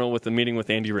TX Colonel with a meeting with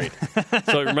Andy Reid.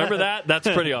 So remember that? That's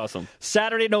pretty awesome.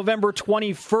 Saturday, November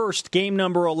 21st, game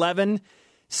number 11,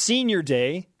 Senior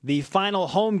Day, the final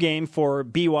home game for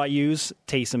BYU's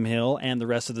Taysom Hill and the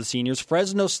rest of the seniors.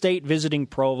 Fresno State visiting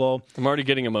Provo. I'm already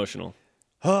getting emotional.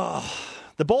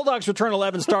 The Bulldogs return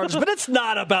 11 starters, but it's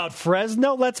not about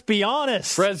Fresno, let's be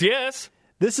honest. Yes.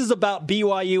 This is about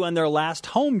BYU and their last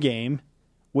home game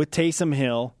with Taysom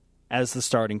Hill as the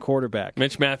starting quarterback.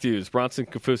 Mitch Matthews, Bronson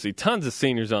Kafusi, tons of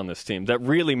seniors on this team that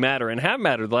really matter and have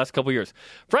mattered the last couple of years.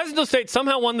 Fresno State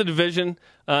somehow won the division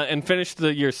and finished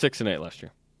the year 6-8 last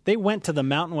year. They went to the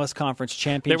Mountain West Conference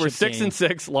Championship. They were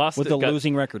 6-6, lost with a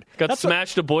losing record. Got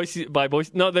smashed by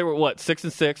Boise. No, they were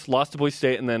 6-6, lost to Boise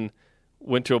State, and then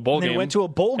went to a bowl game. They went to a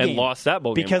bowl game and lost that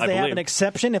bowl game because they have an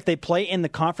exception if they play in the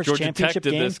conference Georgia championship Tech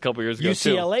did game. this a couple years ago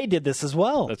UCLA did this as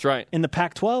well. That's right in the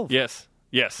Pac-12.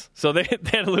 Yes. So they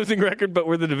had a losing record, but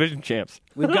we're the division champs.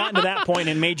 We've gotten to that point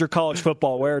in major college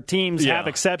football where teams have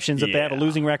exceptions. If they have a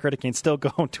losing record, it can still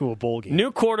go to a bowl game.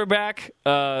 New quarterback,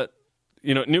 but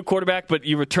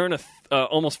you return a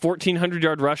almost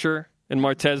 1,400-yard rusher in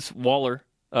Martez Waller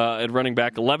at running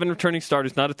back. 11 returning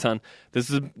starters, not a ton. This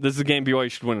is a game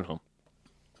BYU should win at home.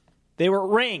 They were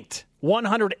ranked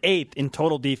 108th in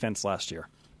total defense last year.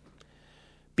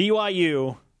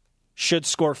 BYU should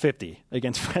score 50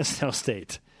 against Fresno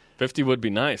State. 50 would be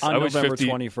nice. On November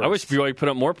 21st. I wish BYU put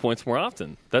up more points more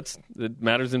often. It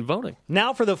matters in voting.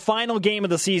 Now for the final game of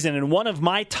the season and one of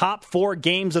my top 4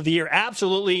 games of the year.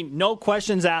 Absolutely no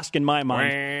questions asked in my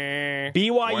mind.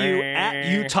 BYU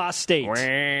at Utah State.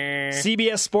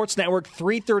 CBS Sports Network,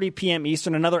 3:30 p.m.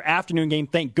 Eastern. Another afternoon game,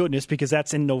 thank goodness, because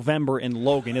that's in November in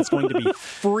Logan. It's going to be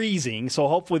freezing, so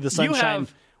hopefully the sunshine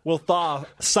will thaw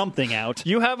something out.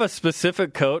 You have a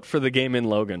specific coat for the game in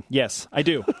Logan. Yes, I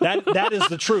do. That is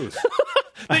the truth.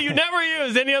 That you never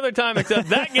use any other time except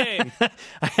that game.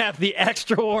 I have the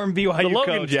extra warm BYU the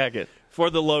Logan coat jacket for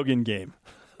the Logan game.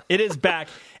 It is back,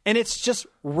 and it's just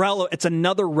relevant. It's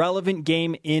another relevant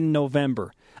game in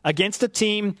November against a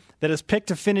team that is picked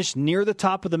to finish near the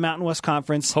top of the Mountain West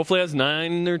Conference. Hopefully has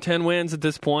 9 or 10 wins at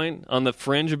this point, on the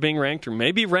fringe of being ranked or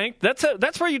maybe ranked.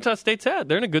 That's where Utah State's at.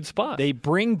 They're in a good spot. They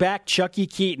bring back Chucky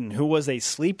Keaton, who was a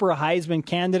sleeper Heisman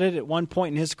candidate at one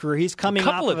point in his career. He's coming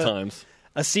off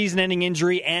a season-ending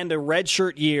injury and a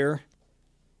redshirt year.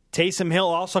 Taysom Hill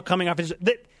also coming off his...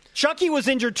 Chucky was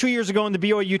injured 2 years ago in the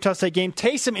BYU-Utah State game.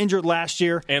 Taysom injured last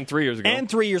year. And 3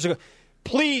 years ago.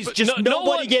 Please,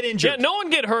 nobody get injured. Yeah, no one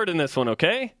get hurt in this one,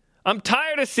 okay? I'm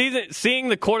tired of seeing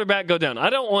the quarterback go down. I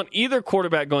don't want either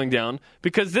quarterback going down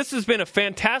because this has been a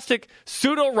fantastic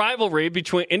pseudo-rivalry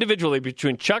individually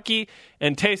between Chucky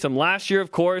and Taysom. Last year,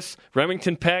 of course,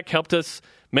 Remington Peck helped us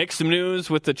make some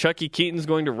news with the Chucky Keaton's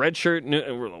going to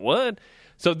redshirt. What?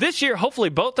 So this year, hopefully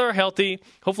both are healthy.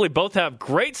 Hopefully both have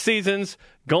great seasons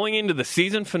going into the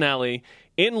season finale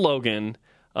in Logan.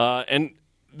 And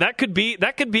that could be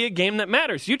a game that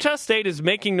matters. Utah State is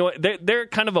making noise. They're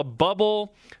kind of a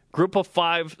bubble group of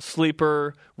 5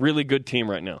 sleeper, really good team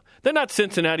right now. They're not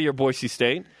Cincinnati or Boise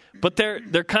State, but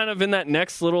they're kind of in that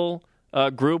next little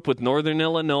group with Northern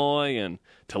Illinois and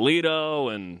Toledo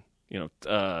and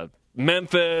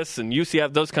Memphis and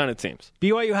UCF, those kind of teams.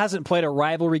 BYU hasn't played a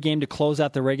rivalry game to close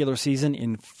out the regular season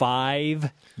in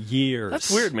 5 years.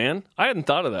 That's weird, man. I hadn't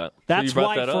thought of that. That's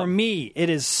why, for me, it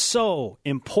is so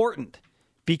important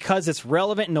because it's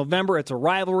relevant in November. It's a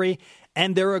rivalry,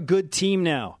 and they're a good team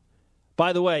now.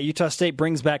 By the way, Utah State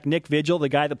brings back Nick Vigil, the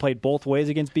guy that played both ways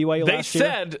against BYU last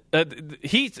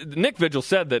year. Nick Vigil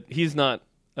said that he's not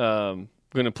going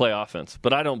to play offense,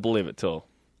 but I don't believe it till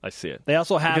I see it. They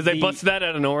also have because they busted that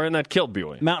out of nowhere and that killed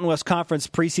BYU. Mountain West Conference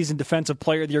preseason Defensive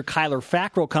Player of the Year Kyler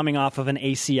Fackrell coming off of an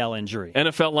ACL injury.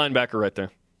 NFL linebacker right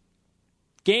there.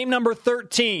 Game number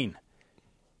 13,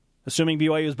 assuming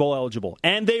BYU is bowl eligible,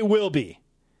 and they will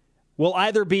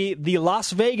either be the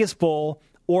Las Vegas Bowl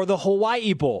or the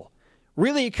Hawaii Bowl.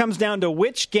 Really, it comes down to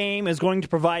which game is going to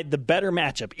provide the better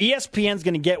matchup. ESPN's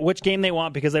going to get which game they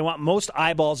want because they want most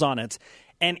eyeballs on it.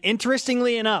 And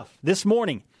interestingly enough, this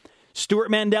morning, Stuart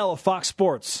Mandel of Fox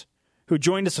Sports, who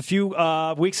joined us a few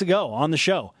weeks ago on the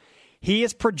show, he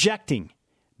is projecting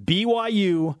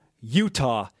BYU,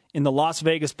 Utah in the Las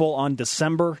Vegas Bowl on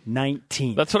December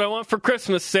 19th. That's what I want for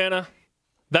Christmas, Santa.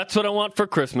 That's what I want for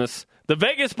Christmas. The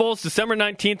Vegas Bowl is December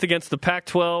 19th against the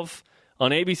Pac-12 on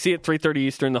ABC at 3:30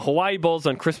 Eastern. The Hawaii Bowl's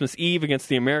on Christmas Eve against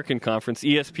the American Conference,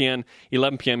 ESPN,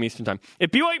 11 p.m. Eastern Time. If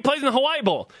BYU plays in the Hawaii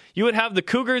Bowl, you would have the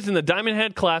Cougars in the Diamond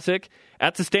Head Classic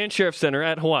at the Stan Sheriff Center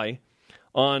at Hawaii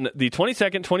on the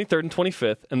 22nd, 23rd, and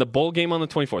 25th, and the bowl game on the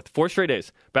 24th. 4 straight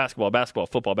days. Basketball,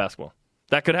 football, basketball.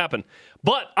 That could happen.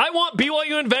 But I want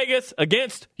BYU in Vegas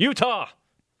against Utah.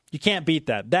 You can't beat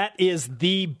that. That is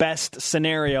the best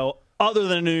scenario other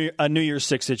than a New Year's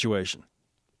Six situation.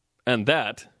 And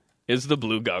that is the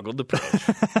blue goggled approach.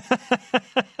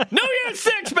 New Year's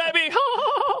Six, baby!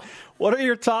 What are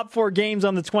your top 4 games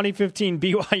on the 2015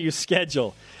 BYU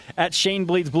schedule at Shane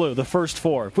Bleeds Blue, the first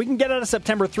 4? If we can get out of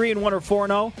September 3-1 or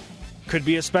 4-0, could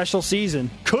be a special season.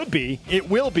 Could be. It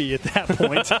will be at that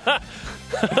point.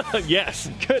 Yes.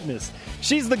 Goodness.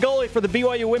 She's the goalie for the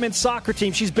BYU women's soccer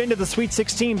team. She's been to the Sweet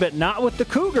 16, but not with the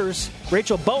Cougars.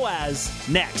 Rachel Boaz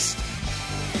next.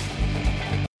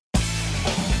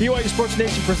 BYU Sports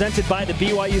Nation presented by the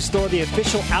BYU Store, the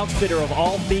official outfitter of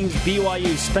all things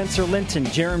BYU. Spencer Linton,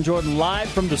 Jerem Jordan, live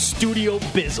from the Studio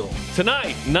Bizzle.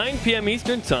 Tonight, 9 p.m.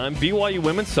 Eastern Time, BYU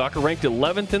women's soccer ranked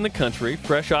 11th in the country,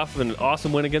 fresh off of an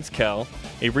awesome win against Cal.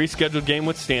 A rescheduled game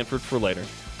with Stanford for later.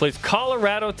 Plays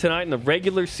Colorado tonight in the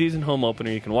regular season home opener.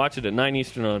 You can watch it at 9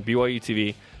 Eastern on BYU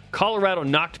TV. Colorado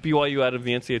knocked BYU out of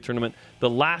the NCAA tournament the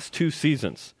last 2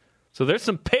 seasons. So there's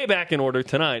some payback in order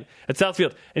tonight at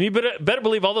Southfield. And you better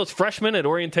believe all those freshmen at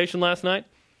orientation last night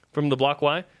from the Block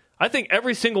Y, I think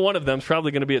every single one of them is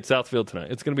probably going to be at Southfield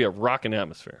tonight. It's going to be a rocking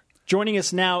atmosphere. Joining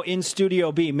us now in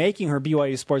Studio B, making her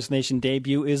BYU Sports Nation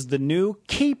debut, is the new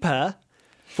keeper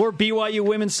for BYU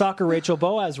women's soccer, Rachel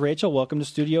Boaz. Rachel, welcome to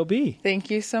Studio B.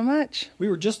 Thank you so much. We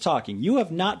were just talking. You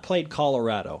have not played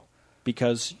Colorado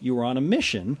because you were on a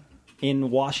mission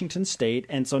in Washington State,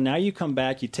 and so now you come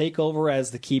back, you take over as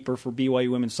the keeper for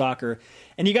BYU women's soccer,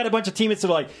 and you got a bunch of teammates that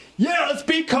are like, yeah, let's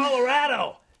beat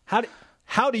Colorado.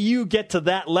 How do you get to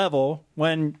that level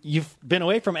when you've been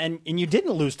away from it and you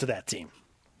didn't lose to that team?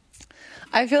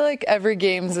 I feel like every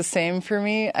game's the same for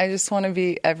me. I just want to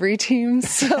beat every team,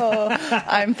 so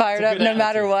I'm fired up no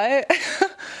matter what.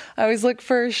 I always look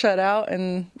for a shutout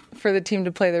and for the team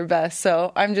to play their best,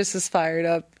 so I'm just as fired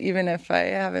up even if I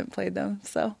haven't played them,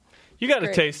 so. You got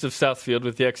a taste of Southfield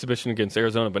with the exhibition against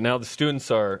Arizona, but now a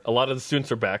lot of the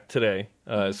students are back today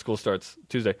as school starts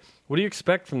Tuesday. What do you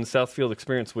expect from the Southfield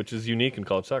experience, which is unique in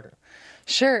college soccer?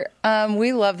 Sure.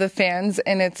 We love the fans,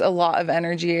 and it's a lot of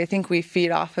energy. I think we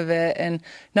feed off of it, and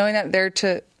knowing that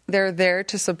they're there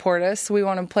to support us, we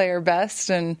want to play our best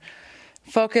and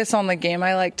focus on the game.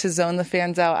 I like to zone the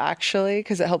fans out, actually,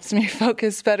 because it helps me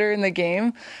focus better in the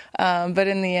game. But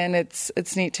in the end,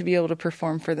 it's neat to be able to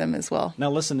perform for them as well.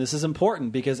 Now, listen, this is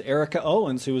important because Erica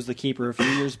Owens, who was the keeper a few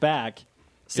years back,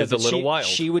 said that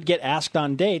she would get asked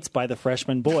on dates by the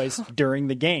freshman boys during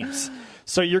the games.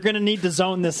 So you're going to need to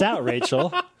zone this out,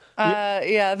 Rachel.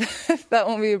 Yeah, that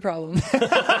won't be a problem.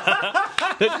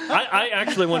 I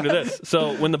actually wonder this.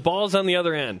 So when the ball's on the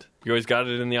other end, you always got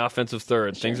it in the offensive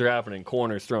third. Sure. Things are happening,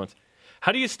 corners, throws.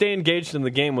 How do you stay engaged in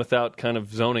the game without kind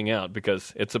of zoning out?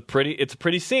 Because it's a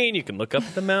pretty scene. You can look up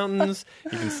at the mountains.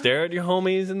 You can stare at your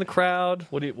homies in the crowd.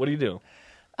 What do you do?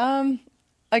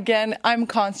 Again, I'm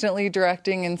constantly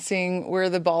directing and seeing where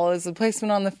the ball is, the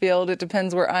placement on the field. It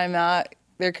depends where I'm at.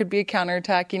 There could be a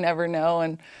counterattack. You never know.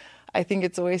 And I think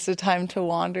it's a waste of time to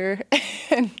wander.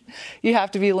 And you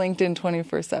have to be linked in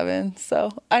 24/7.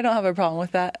 So I don't have a problem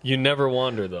with that. You never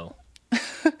wander, though.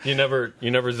 You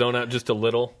never zone out just a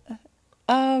little?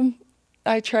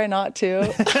 I try not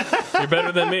to. You're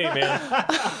better than me, man.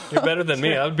 You're better than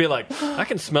me. I would be like, I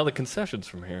can smell the concessions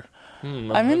from here.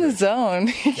 I'm in the zone.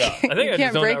 Yeah, I think I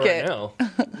can't break it. Now.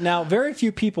 Now, very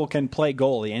few people can play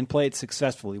goalie and play it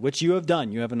successfully, which you have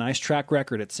done. You have a nice track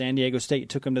record at San Diego State. You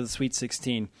took them to the Sweet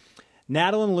 16.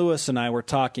 Nadalyn Lewis and I were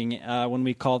talking when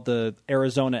we called the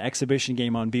Arizona exhibition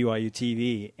game on BYU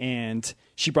TV, and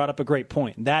she brought up a great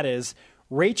point. That is,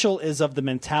 Rachel is of the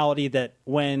mentality that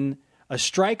when a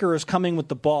striker is coming with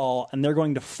the ball and they're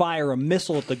going to fire a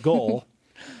missile at the goal,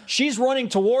 she's running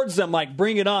towards them like,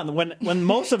 bring it on. When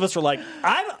most of us are like,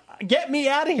 get me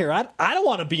out of here. I don't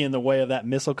want to be in the way of that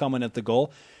missile coming at the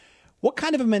goal. What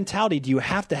kind of a mentality do you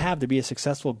have to be a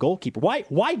successful goalkeeper?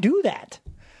 Why do that?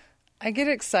 I get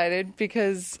excited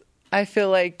because I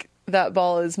feel like that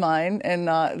ball is mine and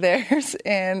not theirs,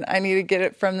 and I need to get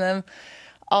it from them.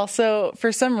 Also,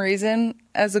 for some reason,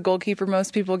 as a goalkeeper,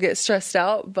 most people get stressed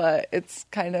out, but it's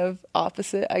kind of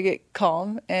opposite. I get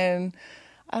calm, and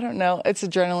I don't know, it's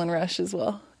adrenaline rush as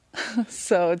well.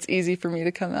 So it's easy for me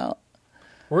to come out.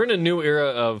 We're in a new era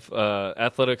of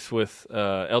athletics with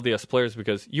LDS players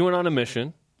because you went on a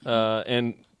mission,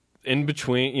 and in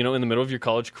between, in the middle of your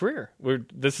college career,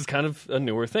 this is kind of a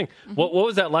newer thing. Mm-hmm. What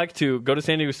was that like to go to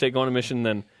San Diego State, go on a mission,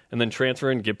 and then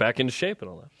transfer and get back into shape and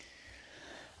all that?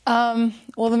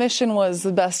 Well, the mission was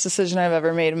the best decision I've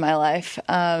ever made in my life.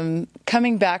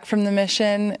 Coming back from the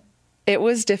mission, it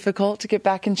was difficult to get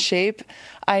back in shape.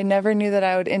 I never knew that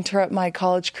I would interrupt my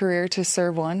college career to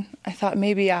serve one. I thought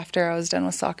maybe after I was done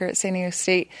with soccer at San Diego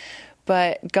State,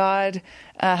 but God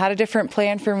had a different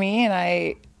plan for me, and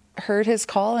I heard his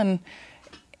call,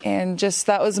 and just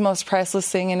that was the most priceless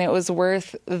thing, and it was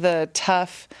worth the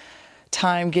tough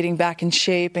time getting back in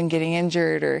shape and getting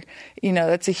injured, or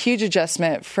that's a huge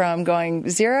adjustment from going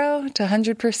 0 to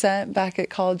 100% back at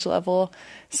college level.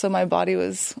 So my body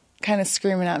was kind of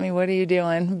screaming at me, what are you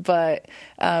doing? But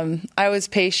I was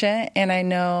patient, and I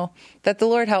know that the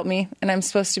Lord helped me, and I'm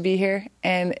supposed to be here,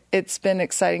 and it's been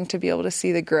exciting to be able to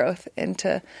see the growth and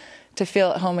to feel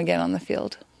at home again on the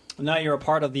field. Now you're a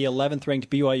part of the 11th ranked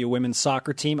BYU women's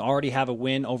soccer team, already have a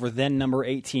win over then number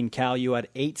 18 Cal. You had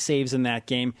 8 saves in that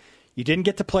game. You didn't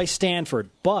get to play Stanford,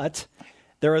 but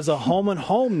there is a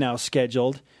home-and-home now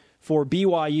scheduled for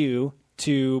BYU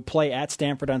to play at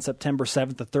Stanford on September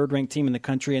 7th, the third-ranked team in the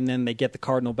country, and then they get the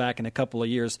Cardinal back in a couple of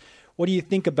years. What do you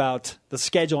think about the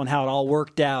schedule and how it all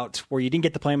worked out, where you didn't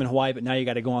get to play them in Hawaii, but now you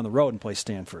got to go on the road and play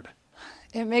Stanford?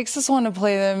 It makes us want to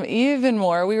play them even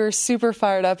more. We were super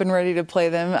fired up and ready to play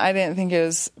them. I didn't think it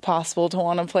was possible to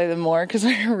want to play them more because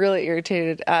we were really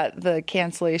irritated at the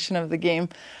cancellation of the game.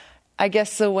 I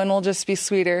guess the win will just be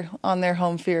sweeter on their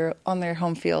home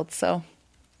field. So,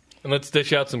 and let's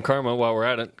dish out some karma while we're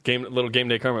at it. Little game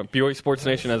day karma. BYU Sports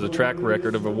Nation has a track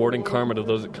record of awarding karma to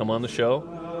those that come on the show,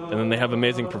 and then they have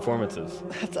amazing performances.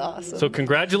 That's awesome. So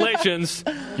congratulations.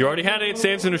 You already had 8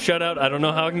 saves and a shutout. I don't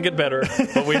know how it can get better,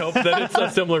 but we hope that it's a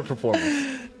similar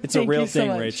performance. It's a real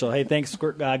thing, Rachel. Hey, thanks.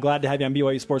 Glad to have you on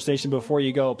BYU Sports Nation. Before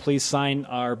you go, please sign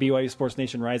our BYU Sports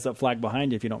Nation Rise Up flag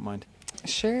behind you if you don't mind.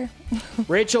 Sure.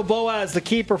 Rachel Boaz, the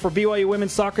keeper for BYU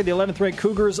women's soccer, the 11th ranked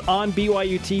Cougars on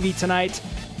BYU TV tonight,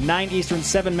 9 Eastern,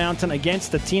 7 Mountain,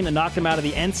 against the team that knocked them out of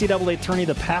the NCAA tourney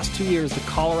the past 2 years, the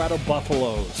Colorado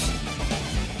Buffaloes.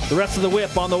 The rest of the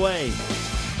whip on the way.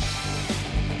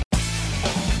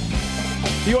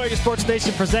 BYU Sports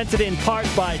Nation presented in part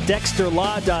by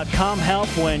DexterLaw.com. Help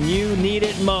when you need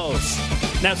it most.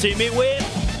 Now see me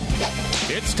with...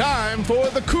 It's time for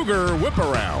the Cougar Whip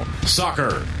Around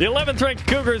Soccer. The 11th ranked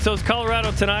Cougars host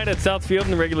Colorado tonight at Southfield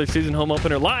in the regular season home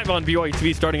opener, live on BYU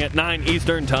TV starting at 9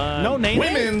 Eastern time. No name.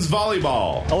 Women's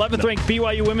volleyball. 11th ranked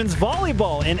BYU women's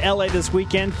volleyball in LA this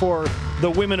weekend for the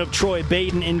Women of Troy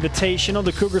Baden Invitational.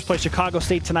 The Cougars play Chicago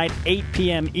State tonight, 8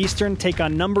 p.m. Eastern, take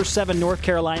on number 7 North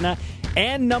Carolina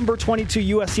and number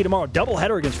 22 USC tomorrow.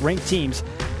 Doubleheader against ranked teams.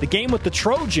 The game with the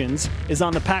Trojans is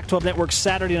on the Pac-12 Network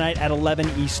Saturday night at 11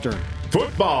 Eastern.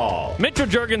 Football. Mitchell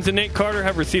Juergens and Nate Carter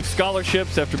have received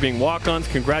scholarships after being walk-ons.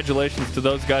 Congratulations to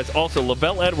those guys. Also,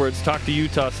 Lavelle Edwards talked to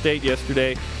Utah State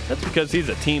yesterday. That's because he's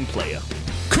a team player.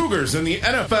 Cougars in the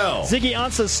NFL. Ziggy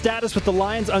Ansah's status with the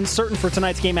Lions uncertain for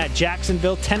tonight's game at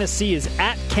Jacksonville. Tennessee is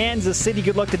at Kansas City.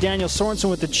 Good luck to Daniel Sorensen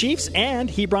with the Chiefs and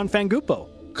Hebron Fangupo.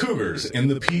 Cougars in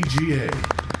the PGA.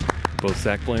 Both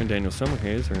Zach Blair and Daniel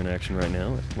Summerhays are in action right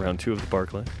now at round 2 of the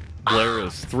Barclay. Blair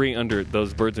is 3 under.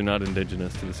 Those birds are not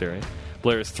indigenous to this area.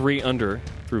 Blair is 3 under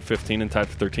through 15 and tied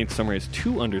for 13th. Summerhays is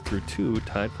 2 under through 2,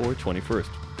 tied for 21st.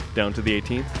 Down to the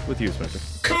 18th with you, Spencer.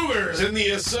 Cougars in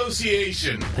the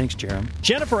Association. Thanks, Jerem.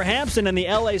 Jennifer Hampson and the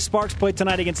LA Sparks play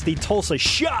tonight against the Tulsa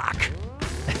Shock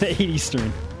at 8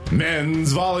 Eastern.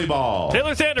 Men's volleyball.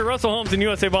 Taylor Sander, Russell Holmes, and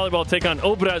USA Volleyball take on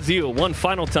O Brasil one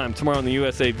final time tomorrow in the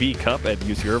USA V Cup at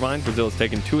UC Irvine. Brazil has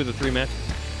taken 2 of the 3 matches.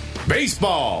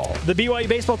 Baseball. The BYU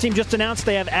baseball team just announced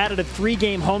they have added a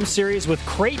 3-game home series with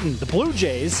Creighton, the Blue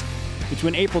Jays,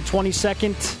 between April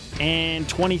 22nd and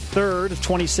 23rd of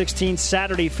 2016,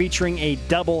 Saturday, featuring a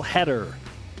doubleheader.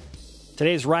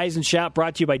 Today's Rise and Shout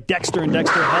brought to you by Dexter and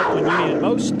Dexter Help when you need it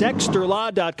most.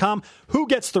 DexterLaw.com. Who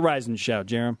gets the Rise and Shout,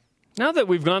 Jerem? Now that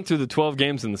we've gone through the 12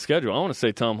 games in the schedule, I want to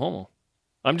say Tom Homo.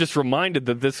 I'm just reminded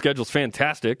that this schedule's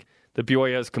fantastic, that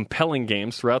BYU has compelling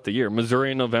games throughout the year.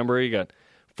 Missouri in November, you got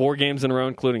 4 games in a row,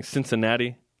 including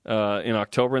Cincinnati in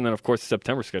October, and then, of course, the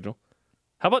September schedule.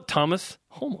 How about Thomas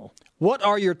Homo? What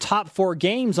are your top 4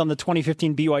 games on the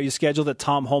 2015 BYU schedule that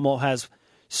Tom Homo has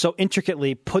so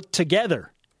intricately put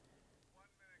together?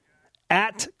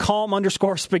 At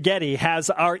calm_spaghetti has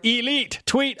our elite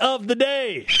tweet of the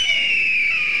day.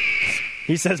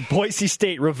 He says, Boise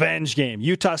State, revenge game.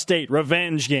 Utah State,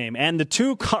 revenge game. And the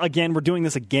 2, again, we're doing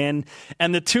this again,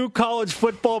 and the 2 college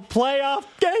football playoff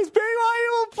games. BYU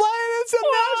will play. It's a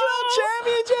national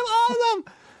championship. Awesome.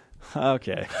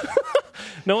 Okay.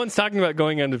 No one's talking about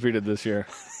going undefeated this year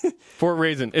for a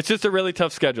reason. It's just a really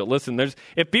tough schedule. Listen,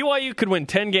 if BYU could win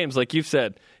 10 games, like you've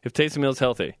said, if Taysom Hill's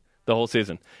healthy the whole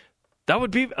season, That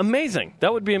would be amazing.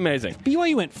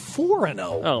 BYU went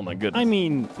 4-0. Oh, my goodness. I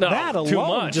mean, that too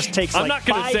alone much. just takes I'm like not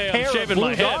going to 5 say I'm pair of shaving blue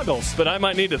my head, goggles. but I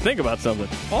might need to think about something.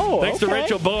 Oh, Thanks to okay.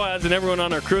 Rachel Boaz and everyone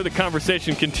on our crew. The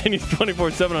conversation continues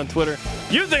 24/7 on Twitter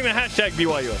using the hashtag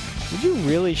BYUS. Did you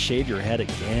really shave your head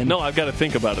again? No, I've got to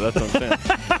think about it. That's what I'm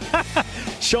saying.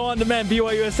 Show on demand,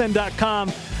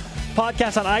 BYUSN.com.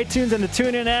 Podcast on iTunes and the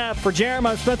TuneIn app. For Jeremy,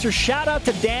 I'm Spencer. Shout out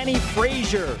to Danny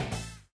Frazier.